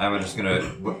stuck. I'm just gonna.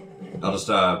 I'll just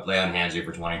lay on hands you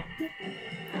for 20.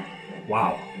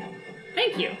 Wow.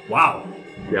 Thank you. Wow.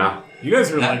 Yeah. You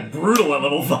guys are like brutal at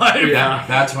level 5. Yeah.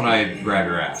 That's when I grab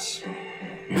your ass.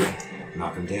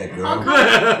 Knock him dead, girl.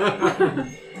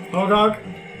 Oh, dog.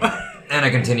 And I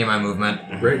continue my movement.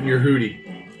 Right in your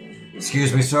hootie.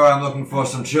 Excuse me, sir. I'm looking for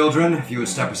some children. If you would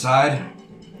step aside.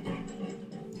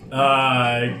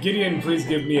 Gideon, please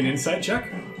give me an insight check.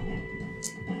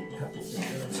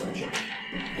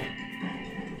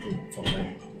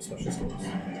 Special skills.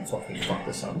 So I can fuck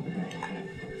this up.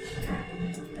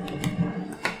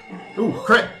 Ooh,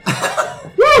 crit!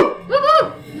 Woo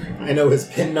woo! I know his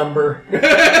pin number.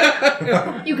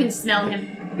 You can smell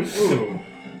him. Ooh.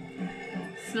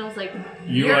 Smells like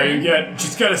You urine.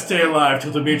 just gotta stay alive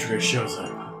till Demetrius shows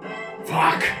up.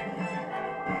 Fuck.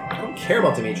 I don't care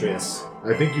about Demetrius.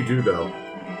 I think you do, though.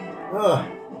 Ugh.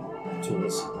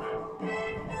 Tools.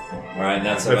 Alright,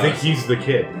 that's I think he's the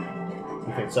kid.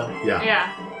 You think so? Yeah.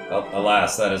 Yeah.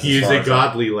 Alas, that is He as is far a as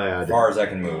godly as lad. far as I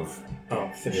can move. Oh,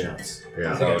 fish nuts. I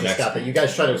Yeah. think I So just next- got that. You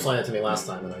guys tried to explain it to me last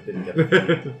time and I didn't get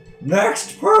it.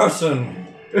 Next person!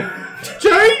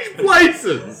 Change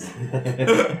places! I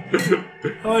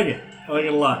like it. I like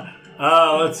it a lot.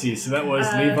 Let's see. So that was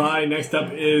Levi. Next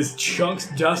up is Chunks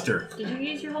Duster. Did you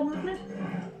use your whole movement?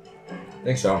 I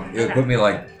think so. You would Okay. put me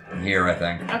like here, I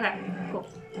think. Okay, cool.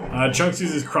 Chunks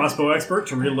uses Crossbow Expert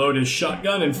to reload his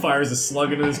shotgun and fires a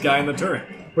slug into this guy in the turret.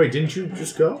 Wait, didn't you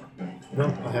just go? No,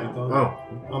 I haven't gone. Oh.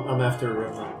 I'm after.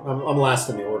 I'm last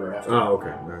in the order after. Oh, okay.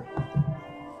 All right.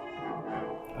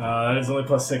 That is only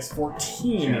plus 6.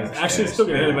 14. Chunks Actually, it's still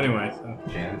gonna hit him Duster. anyway.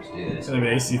 So. James It's is. gonna be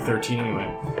AC 13 anyway.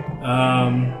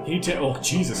 Oh,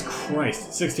 Jesus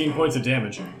Christ. 16 points of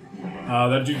damage.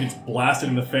 That dude gets blasted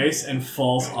in the face and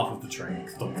falls off of the train.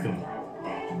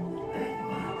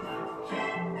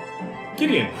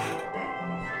 Gideon.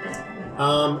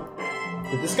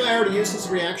 Did this guy already use his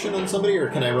reaction on somebody, or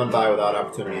can I run by without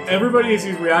opportunity? Everybody has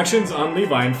used reactions on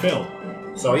Levi and failed.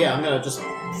 So yeah, I'm gonna just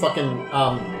fucking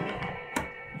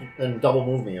and double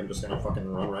move me. I'm just gonna fucking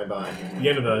run right by. The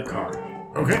end of the car.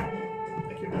 Okay.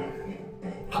 Thank you.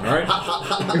 Alright.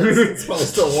 It's probably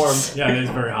still warm. Yeah, it is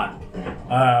very hot.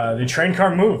 The train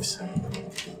car moves.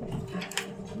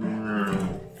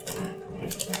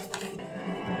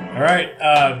 Alright,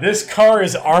 this car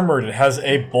is armored. It has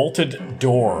a bolted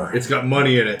door. It's got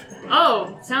money in it.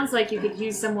 Oh, sounds like you could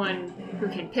use someone who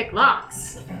can pick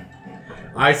locks.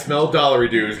 I smell dollary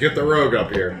dues. Get the rogue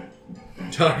up here.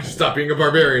 Tell her to stop being a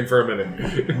barbarian for a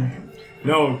minute.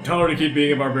 No, tell her to keep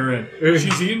being a barbarian.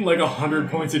 She's eaten like 100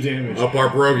 points of damage. A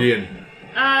Barbrogian.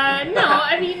 No,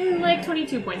 I've eaten like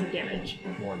 22 points of damage.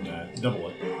 More than that. Double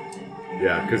it.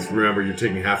 Yeah, because remember, you're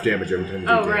taking half damage every time you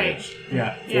Oh, do right. damage.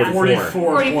 Yeah, Yeah. 44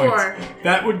 points. 44.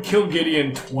 That would kill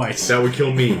Gideon twice. That would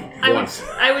kill me I once.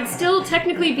 would still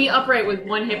technically be upright with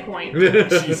 1 hit point.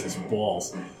 Jesus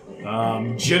balls.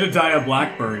 Jedediah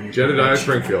Blackburn. you Jedediah bitch.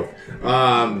 Springfield.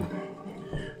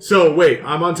 So, wait,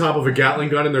 I'm on top of a Gatling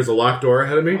gun and there's a locked door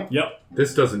ahead of me? Yep.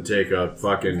 This doesn't take a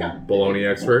fucking baloney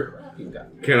expert.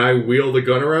 Can I wheel the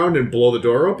gun around and blow the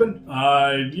door open?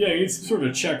 Yeah, you need some sort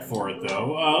of check for it,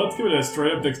 though. Let's give it a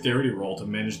straight-up dexterity roll to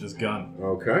manage this gun.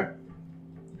 Okay.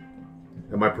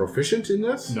 Am I proficient in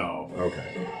this? No.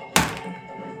 Okay.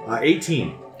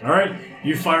 18. Alright,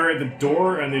 you fire at the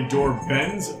door, and the door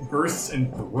bends, bursts,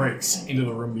 and breaks into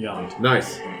the room beyond.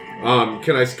 Nice.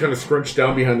 Can I kind of scrunch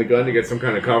down behind the gun to get some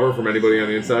kind of cover from anybody on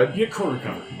the inside? You get quarter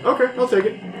cover. Okay, I'll take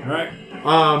it. Alright,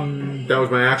 That was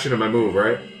my action and my move,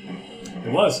 right?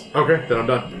 it was. Okay, then I'm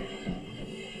done.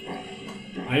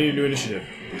 I need a new initiative.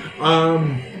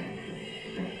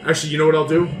 Actually, you know what I'll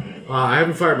do? I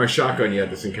haven't fired my shotgun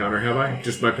yet this encounter, have I?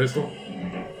 Just my pistol?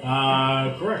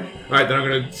 Correct. Alright, then I'm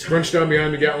going to scrunch down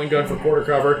behind the Gatling gun for quarter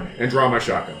cover and draw my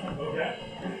shotgun. Okay.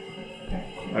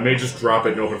 I may just drop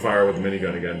it and open fire with the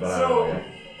minigun again, but I don't know So, yet.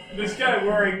 this guy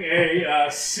wearing a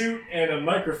suit and a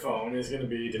microphone is going to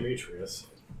be Demetrius.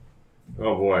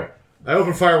 Oh boy. I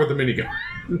open fire with the minigun.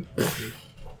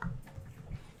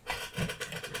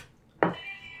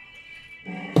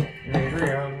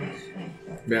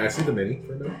 May I see the mini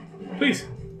for a minute? Please.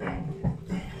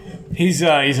 He's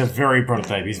a very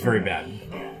prototype. He's very bad.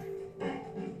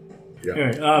 Yeah.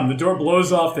 Anyway, the door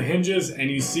blows off the hinges, and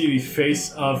you see the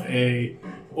face of a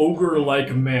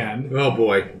ogre-like man Oh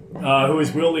boy. who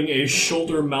is wielding a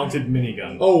shoulder-mounted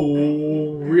minigun.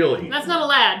 Oh, really? That's not a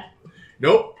lad.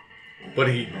 Nope. But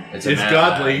he It's is a mad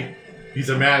godly. lad. He's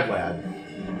a mad lad.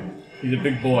 He's a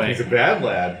big boy. He's a bad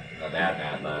lad. A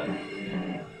bad lad.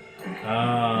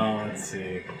 Let's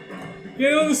see.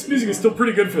 Yeah, no, this music is still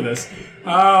pretty good for this.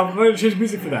 I'm going to change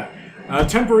music for that.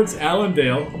 Temperance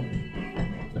Allendale.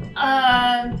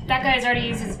 That guy's already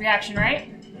used his reaction, right?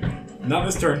 Not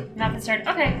this turn. Not this turn.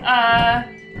 Okay,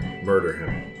 Murder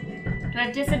him. do I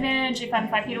have disadvantage if I'm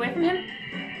 5 feet away from him?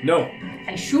 No.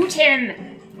 I shoot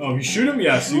him! Oh, you shoot him?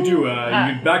 Yes, you do. You Ah.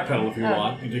 can backpedal if you Oh.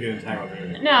 want. You take an attack with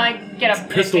it. No, I get up.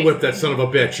 Pistol whip that son of a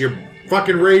bitch. You're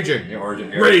fucking raging. Yeah, or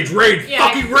Rage, Yeah.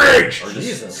 fucking rage! Or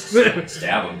just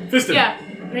stab him. Fist him. Yeah,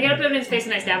 I get up in his face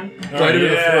and I stab him. Bite him in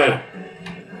the yeah. throat.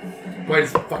 Bite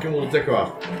his fucking little dick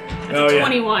off. Oh, yeah.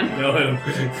 21. No, hit him.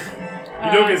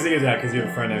 You don't get sneak attack because you have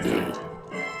a friend next to him.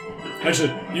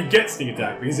 Actually, you get sneak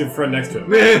attack because you have a friend next to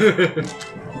him.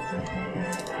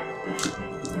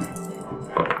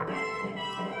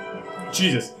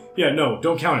 Jesus. Yeah, no,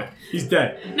 don't count it. He's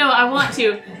dead. No, I want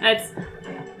to. That's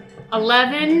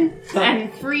 11,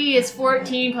 and 3 is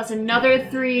 14, plus another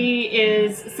 3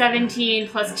 is 17,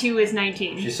 plus 2 is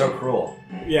 19. She's so cruel.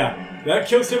 Yeah, that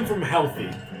kills him from healthy.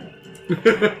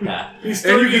 Nah. He's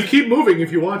still And you can keep moving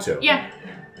if you want to. Yeah.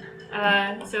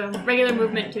 So regular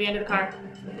movement to the end of the car.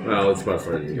 Well, it's about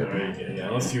further you go. Yeah,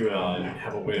 unless you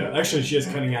have a way to... Actually, she has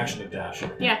cunning action to dash.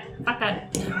 Yeah, fuck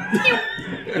that.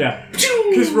 Yeah.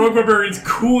 Because Rogue Barbarian's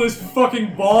cool as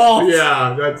fucking balls.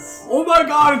 Yeah, that's Oh my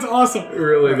god, it's awesome.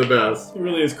 really the best. It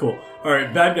really is cool.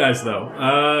 Alright, bad guys, though.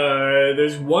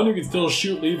 There's one who can still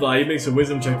shoot Levi. He makes a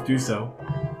wisdom check to do so.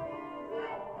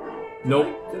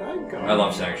 Nope. Did I go? I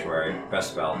love Sanctuary.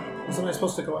 Best spell. Wasn't I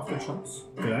supposed to go after chunks?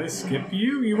 Did I skip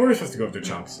you? You were supposed to go after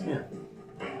chunks. Yeah.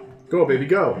 Go, baby,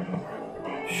 go.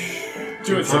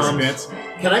 Do it, Sexy Pants.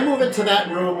 Can I move into that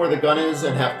room where the gun is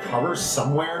and have cover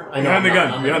somewhere? I know Behind the I'm not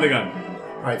gun. on Behind the gun.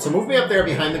 Alright, so move me up there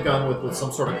behind the gun with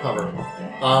some sort of cover.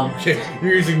 Okay,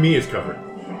 you're using me as cover.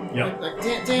 Yep. Like,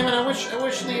 damn it! I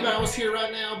wish Levi was here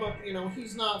right now, but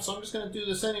he's not. So I'm just gonna do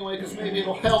this anyway because maybe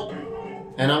it'll help.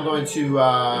 And I'm going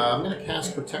to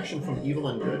cast protection from evil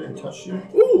and good and touch you.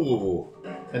 Ooh.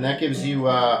 And that gives you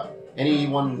any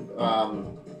one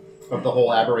of the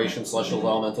whole aberration, celestial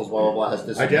elementals, blah blah blah, has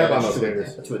dab on those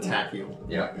disadvantage to attack you.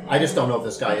 Yeah. I just don't know if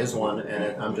this guy is one,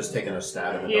 and I'm just taking a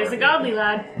stab in the He is dark. a godly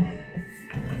lad.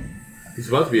 He's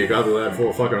about to be a godly lad full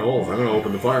of fucking holes. I'm gonna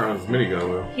open the fire on his minigun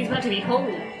though. He's about to be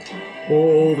holy.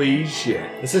 Holy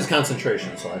shit. This is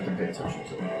concentration, so I have to pay attention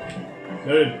to it.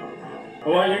 Noted. I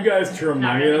want you guys to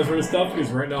remind me of that sort of stuff because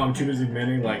right now I'm too busy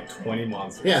manning like 20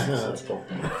 monsters. Yeah, no, that's cool.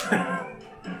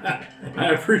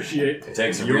 I appreciate It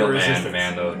takes a your real man to resistance.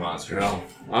 man those monsters. Well,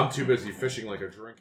 I'm too busy fishing like a drink.